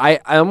yeah, I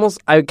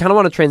kind of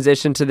want to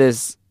transition to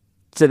this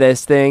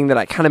thing that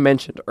I kind of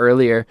mentioned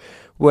earlier,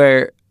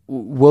 where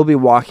we'll be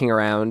walking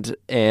around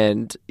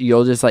and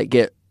you'll just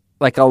get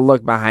I'll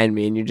look behind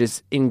me and you're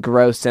just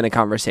engrossed in a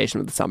conversation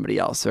with somebody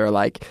else. Or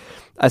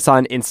I saw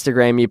on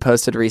Instagram you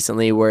posted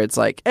recently where it's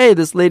like, hey,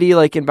 this lady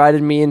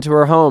invited me into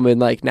her home and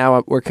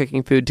now we're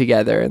cooking food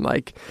together. And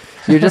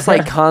you're just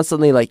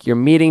constantly you're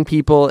meeting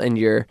people and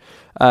you're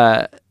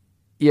but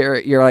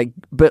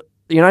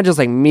you're not just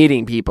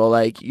meeting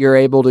people, you're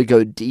able to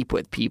go deep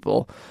with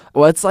people.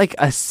 What's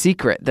a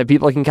secret that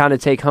people can kind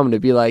of take home to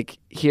be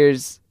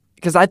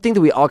because I think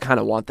that we all kind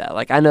of want that.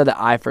 I know that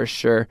I for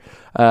sure,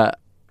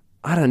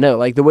 I don't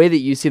know, the way that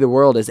you see the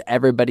world is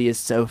everybody is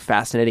so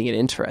fascinating and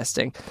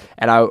interesting.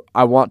 And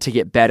I want to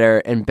get better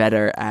and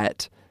better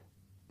at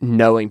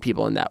knowing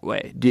people in that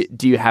way.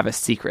 Do you have a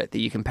secret that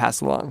you can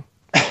pass along?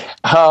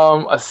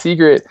 A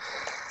secret,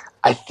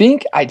 I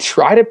think I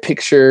try to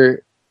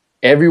picture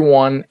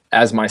everyone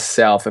as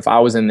myself if I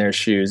was in their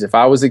shoes. If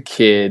I was a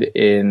kid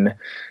in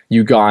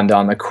Uganda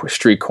on the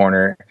street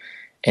corner,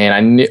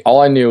 and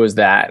all I knew was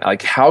that,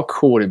 how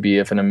cool would it be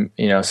if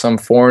some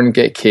foreign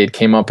kid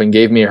came up and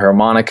gave me a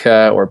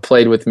harmonica or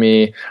played with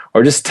me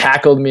or just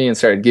tackled me and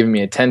started giving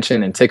me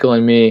attention and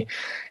tickling me.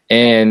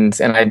 And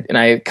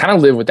I kind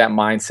of live with that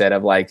mindset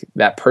of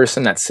that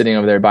person that's sitting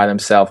over there by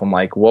themselves. I'm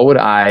like, what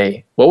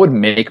would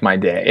make my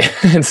day?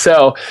 And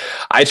so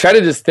I try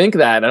to just think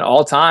that at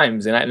all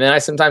times. And then I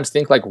sometimes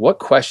think what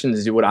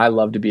questions would I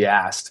love to be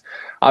asked?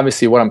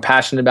 Obviously what I'm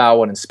passionate about,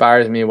 what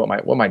inspires me,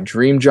 what my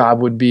dream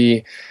job would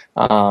be.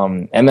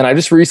 And then I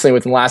just recently,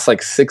 within the last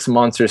 6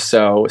 months or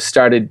so,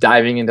 started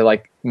diving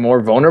into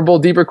more vulnerable,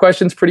 deeper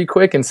questions pretty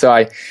quick. And so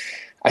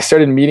I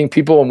started meeting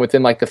people, and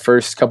within the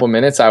first couple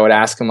minutes, I would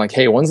ask them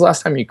hey, when's the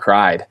last time you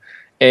cried?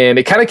 And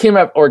it kind of came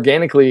up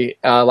organically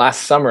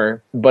last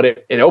summer, but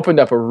it opened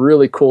up a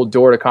really cool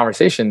door to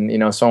conversation.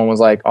 Someone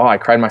was like, oh, I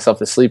cried myself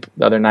to sleep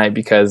the other night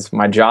because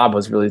my job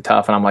was really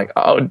tough. And I'm like,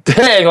 oh,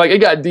 dang, it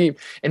got deep.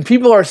 And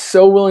people are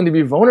so willing to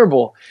be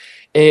vulnerable.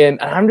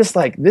 And I'm just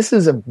this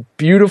is a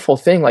beautiful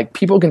thing.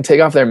 People can take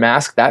off their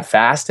mask that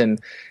fast. And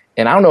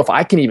I don't know if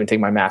I can even take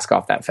my mask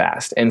off that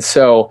fast. And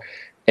so,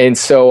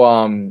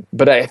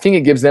 but I think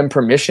it gives them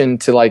permission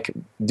to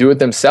do it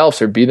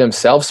themselves or be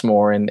themselves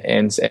more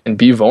and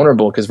be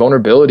vulnerable, because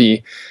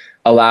vulnerability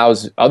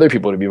allows other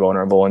people to be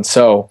vulnerable. And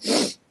so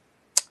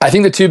I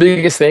think the two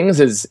biggest things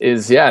is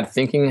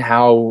thinking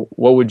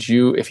what would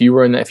you, if you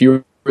were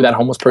that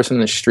homeless person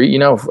in the street,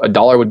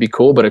 $1 would be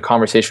cool, but a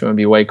conversation would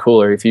be way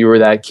cooler. If you were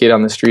that kid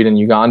on the street in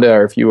Uganda,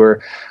 or if you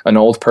were an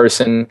old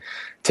person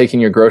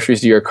taking your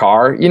groceries to your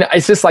car,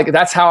 it's just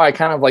that's how I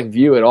kind of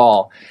view it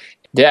all.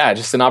 Yeah,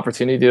 just an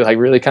opportunity to like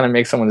really kind of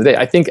make someone's day.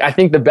 I think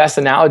the best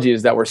analogy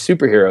is that we're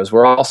superheroes.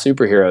 We're all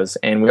superheroes,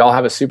 and we all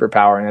have a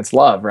superpower, and it's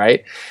love,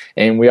 right?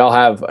 And we all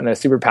have a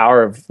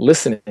superpower of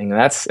listening, and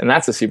that's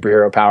a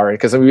superhero power.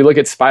 Because when we look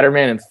at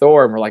Spider-Man and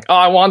Thor, and we're like, oh,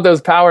 I want those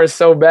powers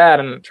so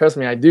bad, and trust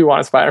me, I do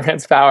want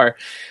Spider-Man's power.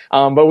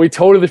 But we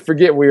totally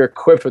forget we're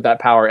equipped with that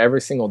power every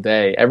single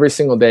day. Every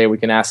single day we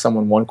can ask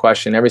someone one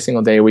question. Every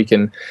single day we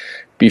can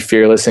be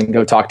fearless and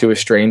go talk to a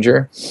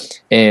stranger.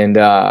 And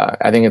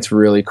I think it's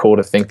really cool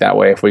to think that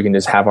way. If we can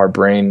just have our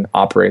brain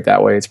operate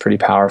that way, it's pretty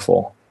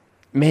powerful.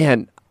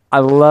 Man, I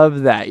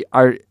love that.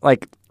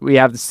 We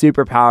have the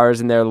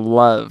superpowers and their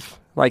love.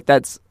 Like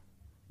that's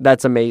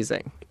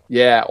amazing.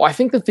 Yeah. Well, I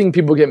think the thing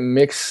people get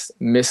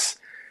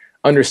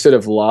misunderstood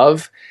of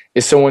love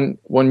is, so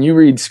when you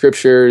read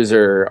scriptures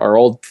or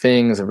old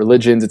things of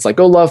religions, it's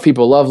like, oh, love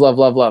people, love, love,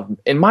 love, love.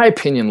 In my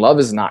opinion, love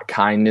is not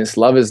kindness.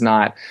 Love is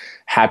not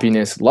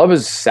happiness. Love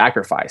is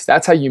sacrifice.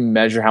 That's how you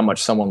measure how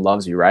much someone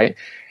loves you, right?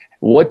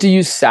 What do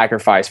you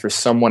sacrifice for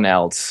someone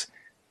else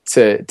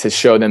to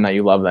show them that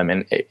you love them?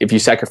 And if you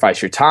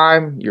sacrifice your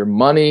time, your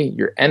money,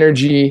 your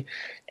energy,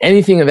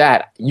 anything of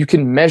that, you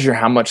can measure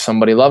how much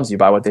somebody loves you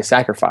by what they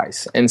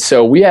sacrifice. And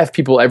so we have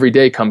people every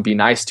day come be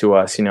nice to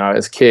us,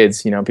 as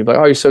kids, people are like,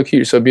 oh, you're so cute,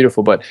 you're so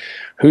beautiful, but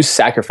who's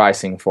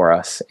sacrificing for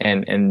us?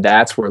 And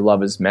that's where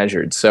love is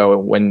measured.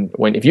 So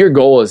if your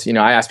goal is,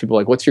 I ask people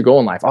like, what's your goal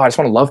in life? Oh, I just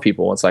want to love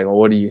people. It's like,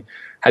 well, how do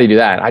you do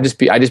that? I just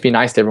be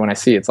nice to everyone I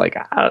see. It's like,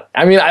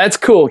 that's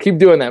cool. Keep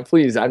doing that,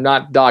 please. I'm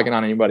not dogging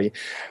on anybody,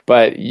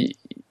 but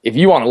if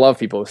you want to love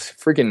people,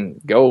 freaking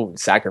go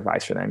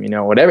sacrifice for them,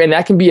 whatever. And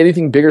that can be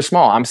anything big or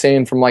small. I'm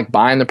saying from like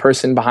buying the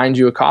person behind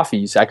you a coffee,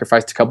 you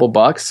sacrificed a couple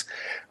bucks,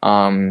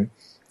 and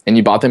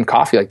you bought them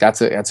coffee. Like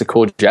that's a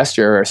cool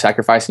gesture. Or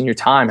sacrificing your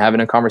time, having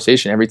a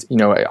conversation.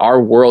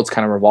 Our worlds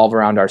kind of revolve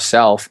around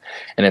ourself,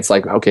 and it's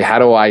like, okay, how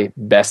do I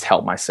best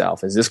help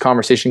myself? Is this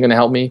conversation going to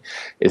help me?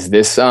 Is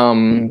this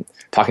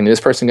talking to this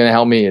person going to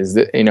help me? Is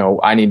that,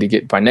 I need to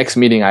get my next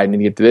meeting, I need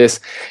to get to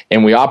this.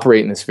 And we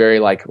operate in this very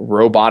like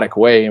robotic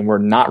way, and we're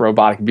not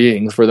robotic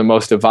beings. We're the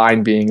most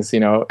divine beings,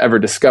 ever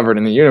discovered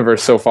in the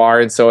universe so far.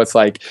 And so it's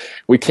like,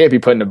 we can't be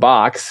put in a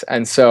box.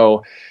 And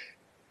so,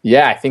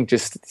 yeah, I think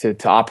just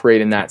to operate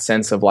in that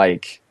sense of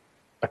like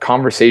a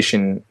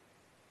conversation,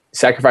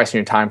 sacrificing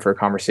your time for a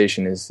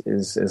conversation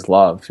is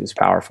love, is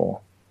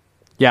powerful.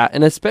 Yeah.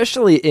 And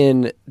especially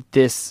in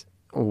this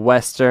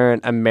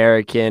Western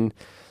American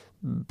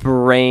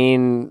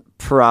brain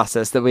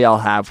process that we all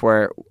have,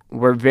 where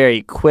we're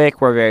very quick,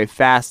 we're very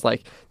fast.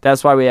 Like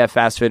that's why we have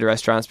fast food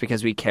restaurants,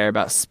 because we care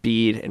about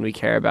speed and we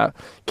care about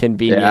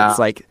convenience. Yeah.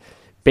 Like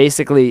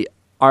basically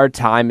our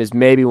time is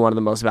maybe one of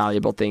the most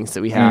valuable things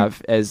that we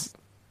have as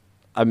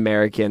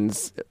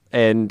Americans.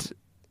 And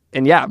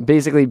yeah,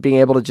 basically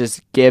being able to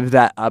just give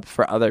that up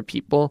for other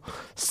people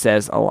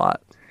says a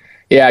lot.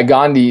 Yeah,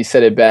 Gandhi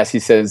said it best. He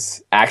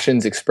says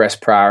actions express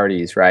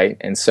priorities, right?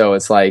 And so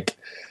it's like,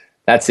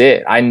 that's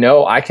it. I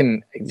know I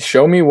can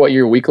show me what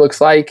your week looks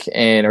like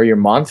or your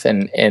month,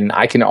 and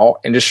I can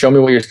and just show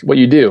me what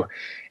you do,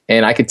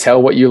 and I could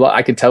tell what you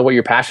I could tell what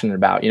you're passionate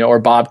about. Or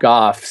Bob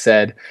Goff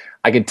said,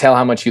 I could tell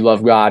how much you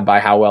love God by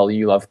how well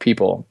you love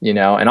people.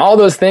 And all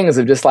those things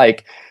are just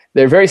like,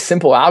 they're very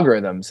simple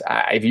algorithms.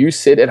 If you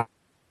sit at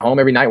home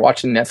every night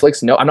watching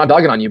Netflix, no, I'm not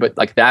dogging on you, but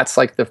like that's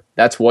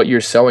what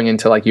you're sowing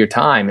into like your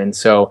time. And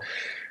so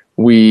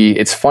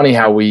it's funny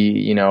how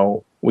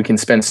we can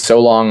spend so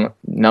long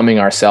numbing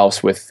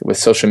ourselves with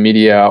social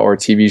media or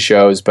TV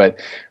shows, but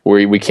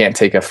we can't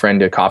take a friend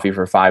to coffee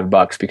for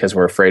 $5 because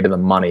we're afraid of the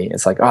money.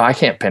 It's like, oh, I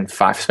can't spend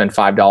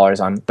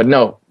 $5 on, but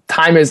no,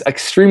 time is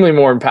extremely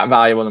more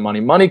valuable than money.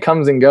 Money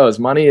comes and goes.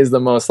 Money is the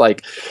most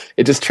like,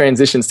 it just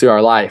transitions through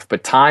our life,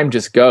 but time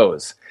just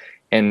goes.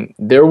 And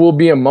there will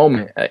be a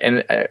moment,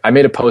 and I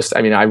made a post.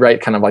 I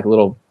write kind of like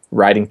little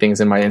writing things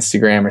in my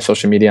Instagram or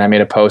social media. And I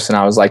made a post and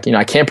I was like,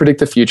 I can't predict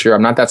the future.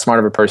 I'm not that smart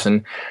of a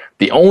person.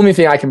 The only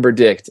thing I can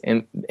predict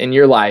in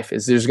your life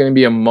is there's going to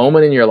be a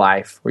moment in your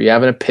life where you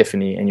have an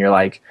epiphany and you're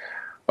like,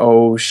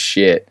 oh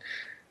shit,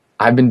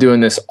 I've been doing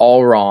this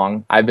all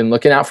wrong. I've been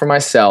looking out for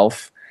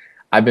myself.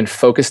 I've been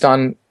focused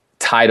on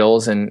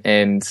titles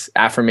and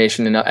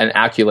affirmation and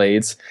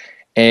accolades.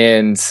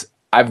 And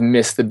I've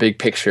missed the big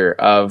picture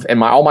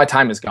and all my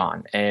time is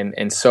gone.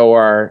 And so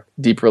are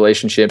deep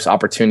relationships,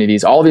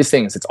 opportunities, all these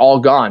things. It's all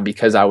gone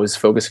because I was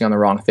focusing on the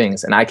wrong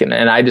things. And I can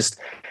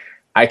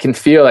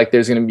feel like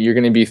you're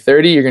going to be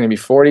 30, you're going to be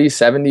 40,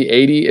 70,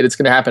 80. It's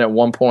going to happen at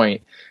one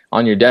point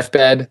on your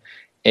deathbed.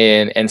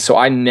 And so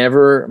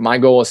my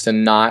goal is to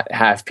not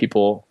have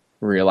people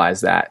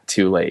realize that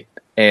too late.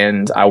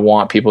 And I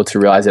want people to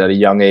realize it at a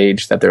young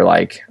age, that they're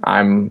like,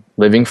 I'm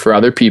living for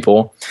other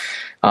people.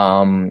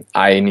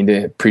 I need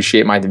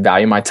to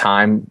value my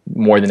time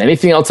more than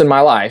anything else in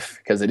my life,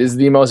 because it is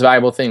the most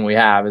valuable thing we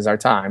have is our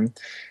time.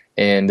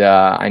 And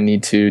I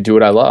need to do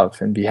what I love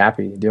and be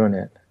happy doing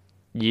it.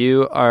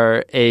 You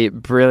are a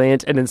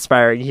brilliant and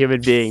inspiring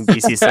human being,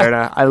 BC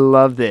Serna. I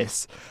love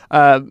this.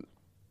 I'm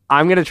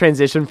going to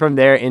transition from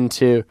there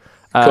into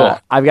Cool.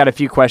 I've got a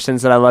few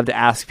questions that I love to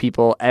ask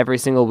people every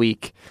single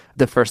week.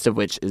 The first of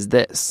which is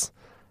this.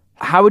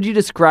 How would you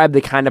describe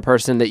the kind of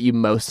person that you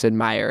most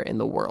admire in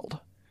the world?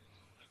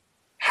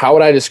 How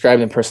would I describe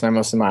the person I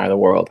most admire in the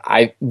world?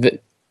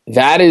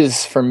 That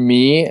is, for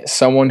me,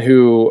 someone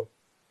who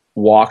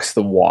walks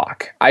the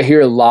walk. I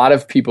hear a lot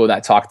of people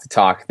that talk the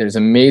talk. There's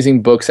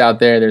amazing books out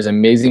there. There's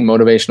amazing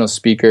motivational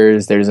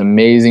speakers. There's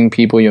amazing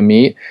people you'll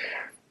meet.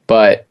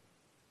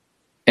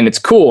 And it's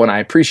cool and I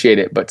appreciate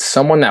it. But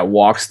someone that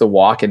walks the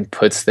walk and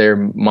puts their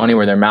money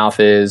where their mouth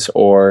is,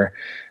 or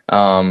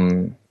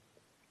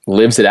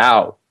lives it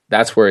out,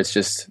 that's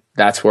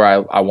where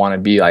I want to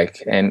be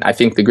like. And I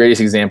think the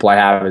greatest example I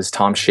have is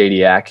Tom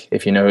Shadyac.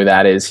 If you know who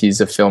that is,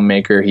 he's a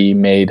filmmaker. He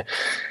made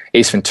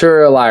Ace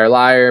Ventura, Liar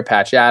Liar,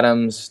 Patch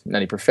Adams,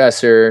 Nutty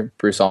Professor,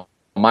 Bruce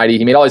Almighty.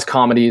 He made all these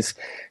comedies.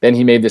 Then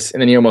he made this,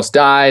 and then he almost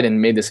died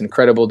and made this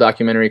incredible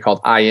documentary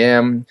called I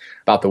Am,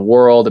 about the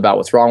world, about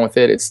what's wrong with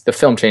it. The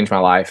film changed my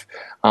life.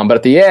 But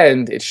at the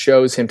end, it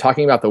shows him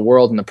talking about the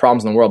world and the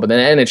problems in the world. But then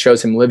at the end, it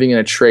shows him living in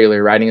a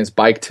trailer, riding his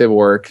bike to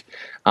work,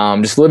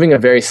 just living a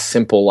very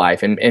simple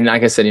life. And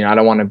like I said, I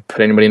don't want to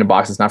put anybody in a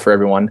box. It's not for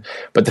everyone.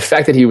 But the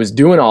fact that he was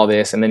doing all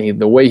this, and then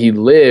the way he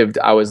lived,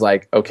 I was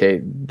like,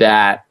 okay,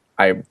 that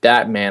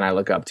man I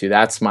look up to.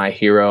 That's my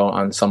hero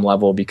on some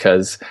level,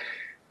 because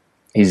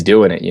he's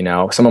doing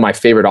it. Some of my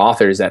favorite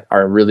authors that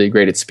are really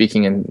great at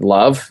speaking in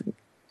love,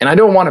 and I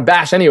don't want to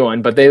bash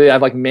anyone, but they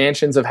have like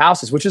mansions of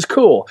houses, which is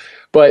cool.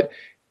 But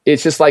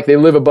it's just like they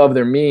live above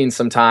their means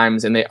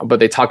sometimes,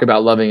 but they talk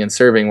about loving and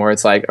serving, where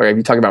it's like, or if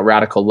you talk about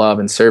radical love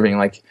and serving,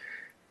 like,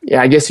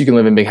 yeah, I guess you can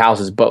live in big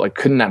houses, but like,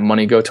 couldn't that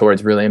money go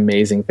towards really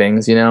amazing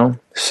things,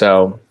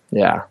 So,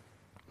 yeah.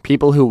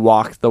 People who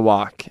walk the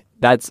walk.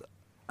 That's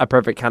a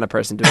perfect kind of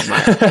person to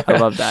admire. I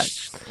love that.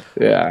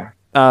 Yeah.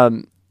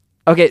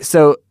 Okay,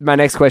 so my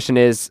next question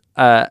is,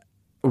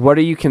 what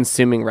are you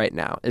consuming right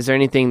now? Is there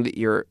anything that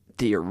you're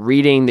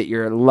reading that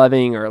you're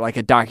loving, or like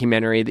a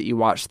documentary that you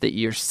watched that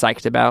you're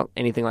psyched about?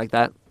 Anything like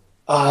that?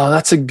 Oh,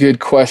 that's a good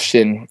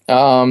question.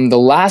 The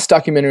last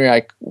documentary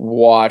I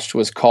watched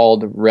was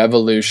called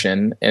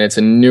Revolution, and it's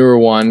a newer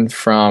one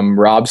from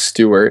Rob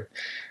Stewart,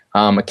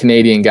 a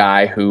Canadian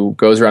guy who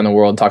goes around the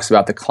world and talks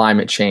about the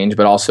climate change,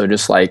 but also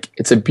just like,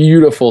 it's a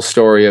beautiful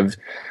story of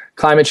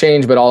climate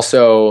change, but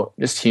also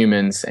just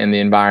humans and the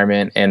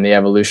environment and the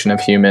evolution of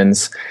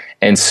humans.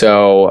 And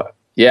so,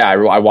 yeah,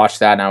 I watched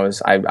that, and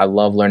I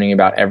love learning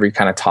about every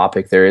kind of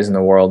topic there is in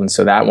the world. And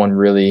so that one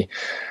really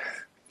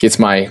gets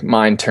my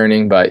mind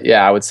turning. But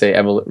yeah, I would say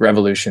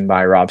Revolution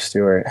by Rob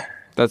Stewart.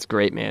 That's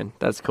great, man.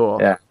 That's cool.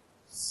 Yeah.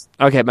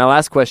 Okay, my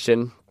last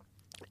question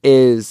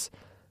is,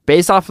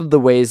 based off of the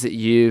ways that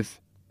you've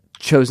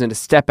chosen to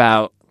step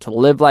out, to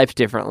live life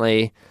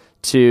differently,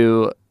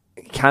 to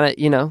kind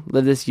of,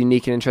 live this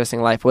unique and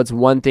interesting life, what's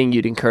one thing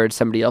you'd encourage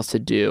somebody else to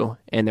do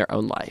in their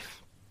own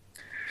life?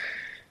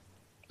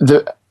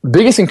 The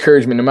biggest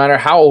encouragement, no matter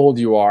how old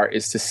you are,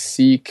 is to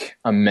seek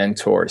a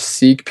mentor,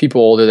 seek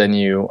people older than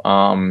you.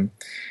 And,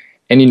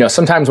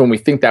 sometimes when we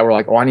think that, we're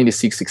like, oh, I need to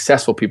seek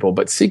successful people,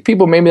 but seek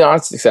people maybe that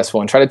aren't successful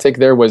and try to take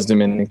their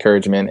wisdom and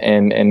encouragement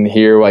and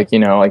hear like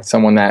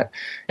someone that,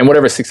 and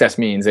whatever success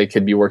means, they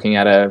could be working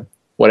at a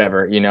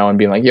whatever, and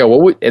being like,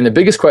 yo, and the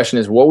biggest question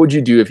is, what would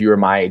you do if you were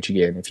my age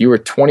again? If you were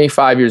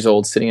 25 years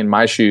old sitting in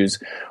my shoes,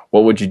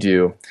 what would you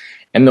do?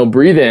 And they'll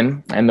breathe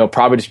in, and they'll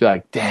probably just be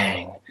like,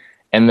 dang.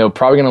 And they're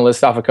probably going to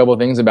list off a couple of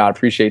things about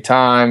appreciate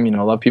time,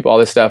 love people, all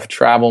this stuff,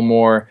 travel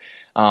more.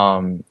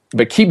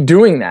 But keep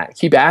doing that.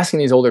 Keep asking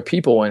these older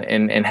people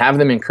and have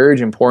them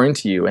encourage and pour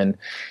into you.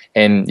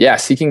 And yeah,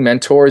 seeking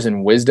mentors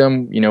and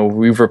wisdom.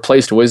 We've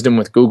replaced wisdom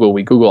with Google.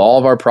 We Google all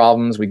of our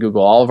problems. We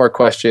Google all of our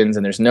questions,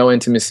 and there's no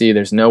intimacy.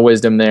 There's no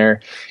wisdom there.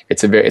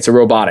 It's a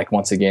robotic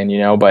once again,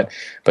 but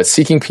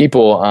seeking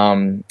people,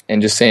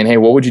 and just saying, hey,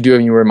 what would you do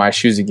if you were in my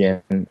shoes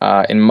again?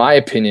 In my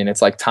opinion,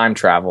 it's like time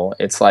travel.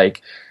 It's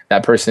like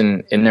that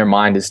person in their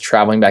mind is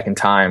traveling back in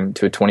time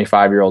to a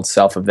 25-year-old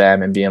self of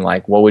them and being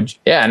like,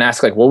 and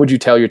ask like, what would you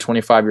tell your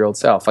 25-year-old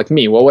self? Like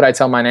me, what would I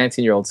tell my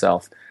 19-year-old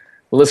self?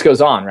 The list goes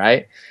on,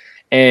 right?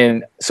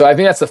 And so I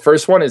think that's the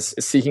first one, is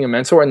seeking a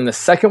mentor. And then the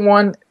second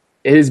one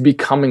is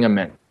becoming a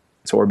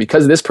mentor,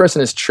 because this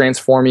person is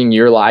transforming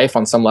your life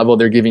on some level.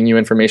 They're giving you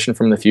information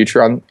from the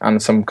future on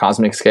some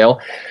cosmic scale.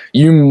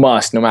 You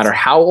must, no matter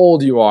how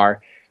old you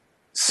are,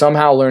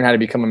 somehow learn how to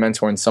become a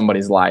mentor in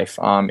somebody's life.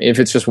 If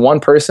it's just one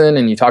person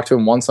and you talk to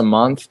them once a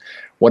month,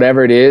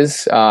 whatever it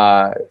is,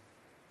 everything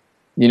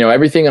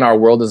in our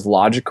world is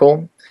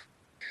logical,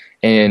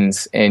 and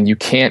you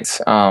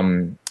can't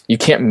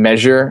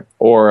measure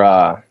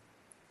or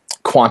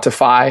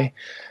quantify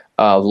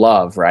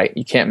love, right?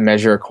 You can't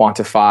measure or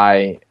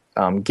quantify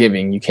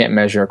giving. You can't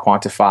measure or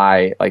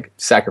quantify like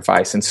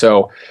sacrifice. And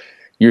so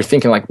you're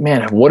thinking like,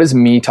 man, what is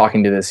me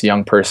talking to this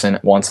young person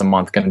once a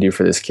month going to do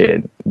for this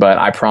kid? But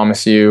I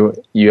promise you,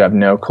 you have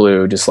no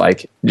clue. Just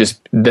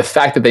the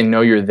fact that they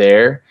know you're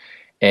there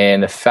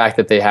And the fact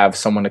that they have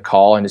someone to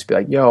call and just be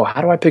like, yo,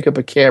 how do I pick up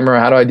a camera?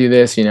 How do I do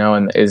this?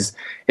 And is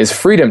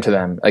freedom to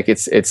them. Like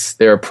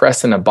they're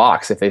oppressed in a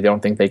box if they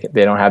don't think they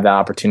don't have that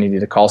opportunity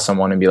to call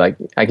someone and be like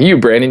you,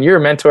 Brandon, you're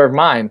a mentor of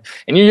mine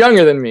and you're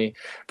younger than me.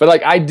 But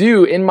like I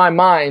do in my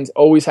mind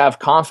always have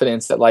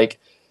confidence that like,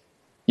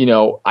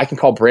 I can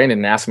call Brandon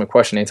and ask him a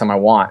question anytime I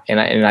want. And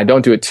I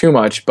don't do it too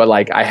much, but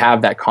like I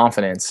have that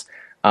confidence.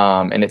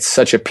 And it's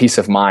such a peace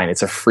of mind.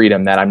 It's a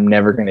freedom that I'm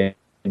never going to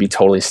be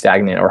totally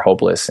stagnant or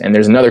hopeless. And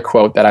there's another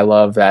quote that I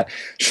love that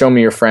show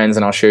me your friends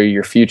and I'll show you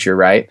your future,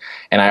 right?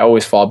 And I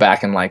always fall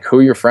back and like, who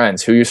are your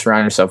friends? Who you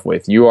surround yourself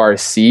with? You are a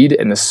seed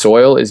and the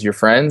soil is your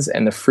friends,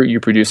 and the fruit you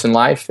produce in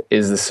life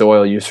is the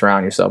soil you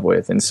surround yourself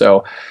with. And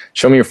so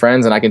show me your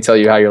friends and I can tell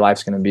you how your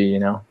life's going to be,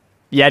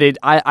 Yeah, dude,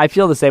 I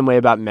feel the same way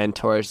about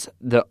mentors.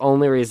 The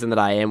only reason that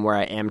I am where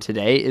I am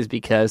today is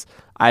because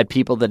I had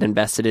people that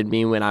invested in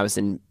me when I was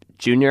in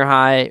junior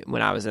high,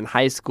 when I was in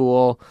high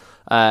school,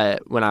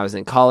 when I was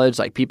in college.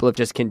 Like people have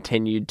just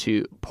continued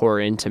to pour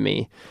into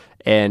me,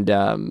 and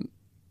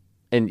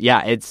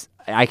yeah,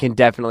 I can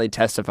definitely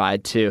testify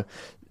to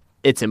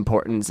its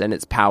importance and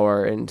its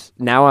power. And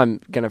now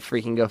I'm gonna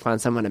freaking go find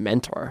someone to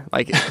mentor.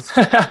 Like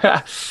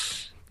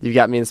you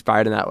got me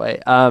inspired in that way.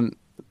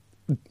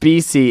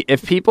 BC,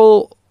 if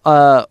people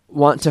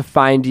want to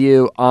find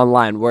you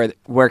online,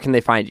 where can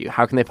they find you?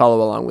 How can they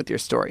follow along with your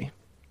story?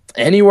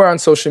 Anywhere on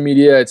social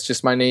media. It's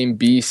just my name,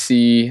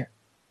 BC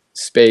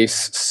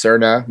space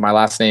Serna, my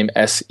last name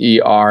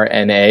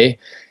Serna.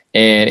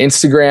 And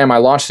Instagram, I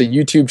launched a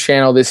YouTube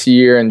channel this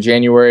year in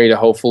January to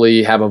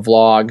hopefully have a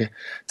vlog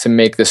to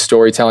make the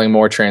storytelling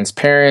more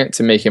transparent,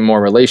 to make it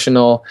more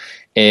relational,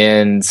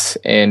 and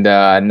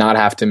not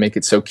have to make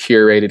it so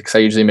curated, because I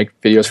usually make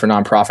videos for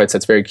nonprofits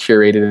that's very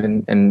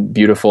curated and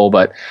beautiful,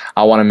 but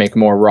I want to make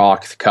more raw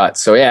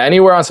cuts. So yeah,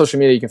 anywhere on social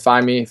media you can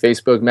find me.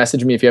 Facebook,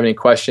 message me if you have any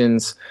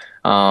questions.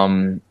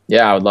 I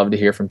would love to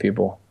hear from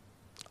people.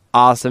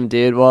 Awesome,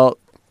 dude. Well,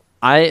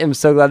 I am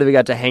so glad that we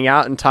got to hang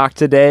out and talk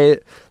today.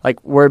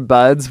 Like, we're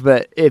buds,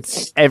 but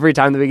it's every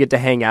time that we get to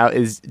hang out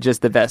is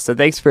just the best. So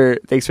thanks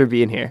for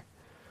being here.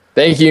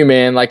 Thank you,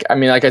 man. Like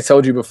I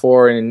told you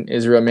before in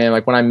Israel, man,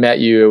 like when I met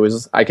you,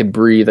 I could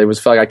breathe. It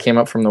felt like I came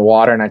up from the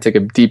water and I took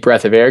a deep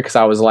breath of air, because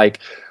I was like,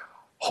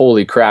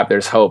 holy crap,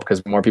 there's hope,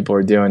 because more people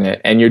are doing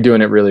it and you're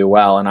doing it really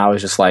well. And I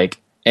was just like,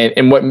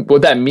 and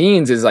what that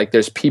means is like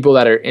there's people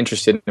that are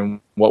interested in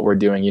what we're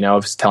doing,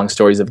 of telling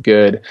stories of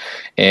good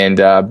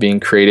and being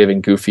creative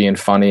and goofy and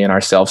funny and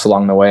ourselves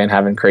along the way and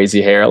having crazy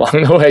hair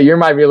along the way. Yours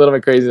might be a little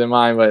bit crazier than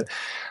mine, but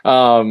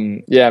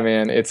yeah,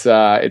 man, it's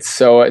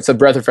a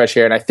breath of fresh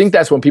air. And I think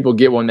that's what people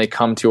get when they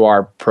come to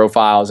our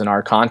profiles and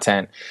our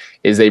content,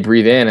 is they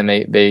breathe in and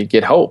they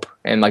get hope.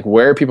 And like,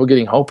 where are people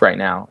getting hope right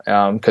now?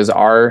 Because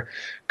our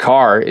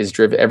car is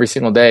driven every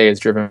single day is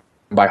driven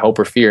by hope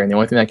or fear, and the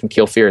only thing that can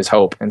kill fear is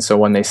hope. And so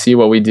when they see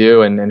what we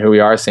do and who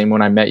we are, same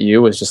when I met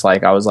you, was just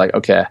like, I was like,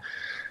 okay,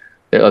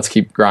 let's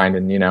keep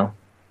grinding, So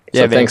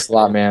yeah, thanks a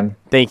lot, man.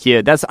 Thank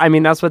you. That's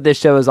what this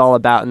show is all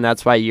about, and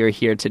that's why you're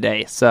here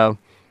today. So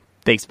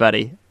thanks,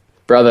 buddy.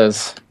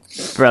 Brothers.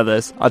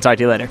 I'll talk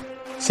to you later.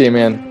 See you,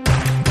 man.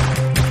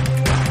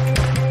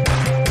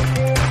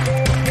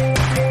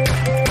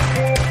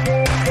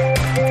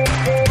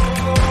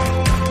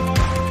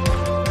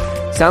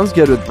 Sounds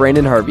Good with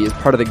Brandon Harvey is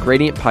part of the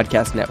Gradient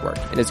Podcast Network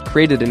and is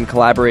created in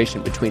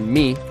collaboration between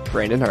me,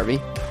 Brandon Harvey,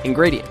 and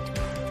Gradient.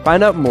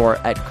 Find out more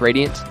at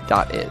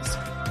gradient.is.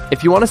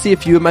 If you want to see a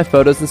few of my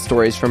photos and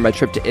stories from my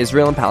trip to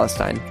Israel and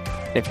Palestine,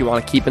 and if you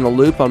want to keep in the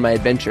loop on my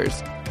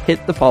adventures,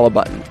 hit the follow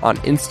button on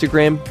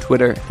Instagram,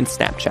 Twitter, and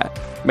Snapchat.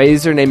 My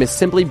username is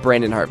simply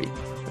Brandon Harvey.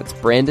 That's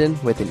Brandon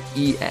with an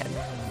E-N.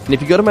 And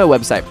if you go to my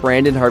website,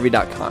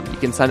 brandonharvey.com, you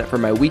can sign up for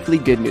my weekly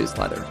good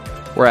newsletter,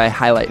 where I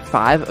highlight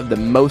 5 of the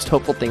most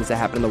hopeful things that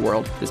happened in the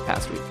world this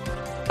past week.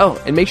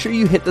 Oh, and make sure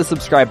you hit the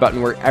subscribe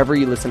button wherever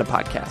you listen to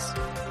podcasts.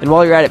 And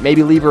while you're at it,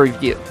 maybe leave a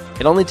review.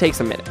 It only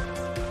takes a minute.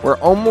 We're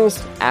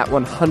almost at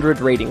 100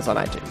 ratings on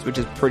iTunes, which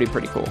is pretty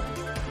cool.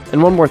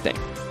 And one more thing.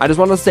 I just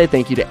want to say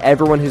thank you to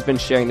everyone who's been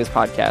sharing this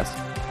podcast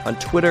on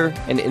Twitter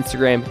and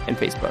Instagram and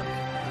Facebook.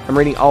 I'm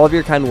reading all of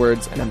your kind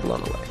words, and I'm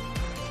blown away.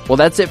 Well,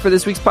 that's it for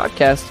this week's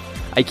podcast.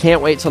 I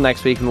can't wait till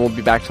next week, and we'll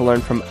be back to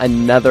learn from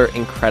another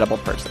incredible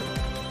person.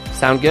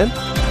 Sound good?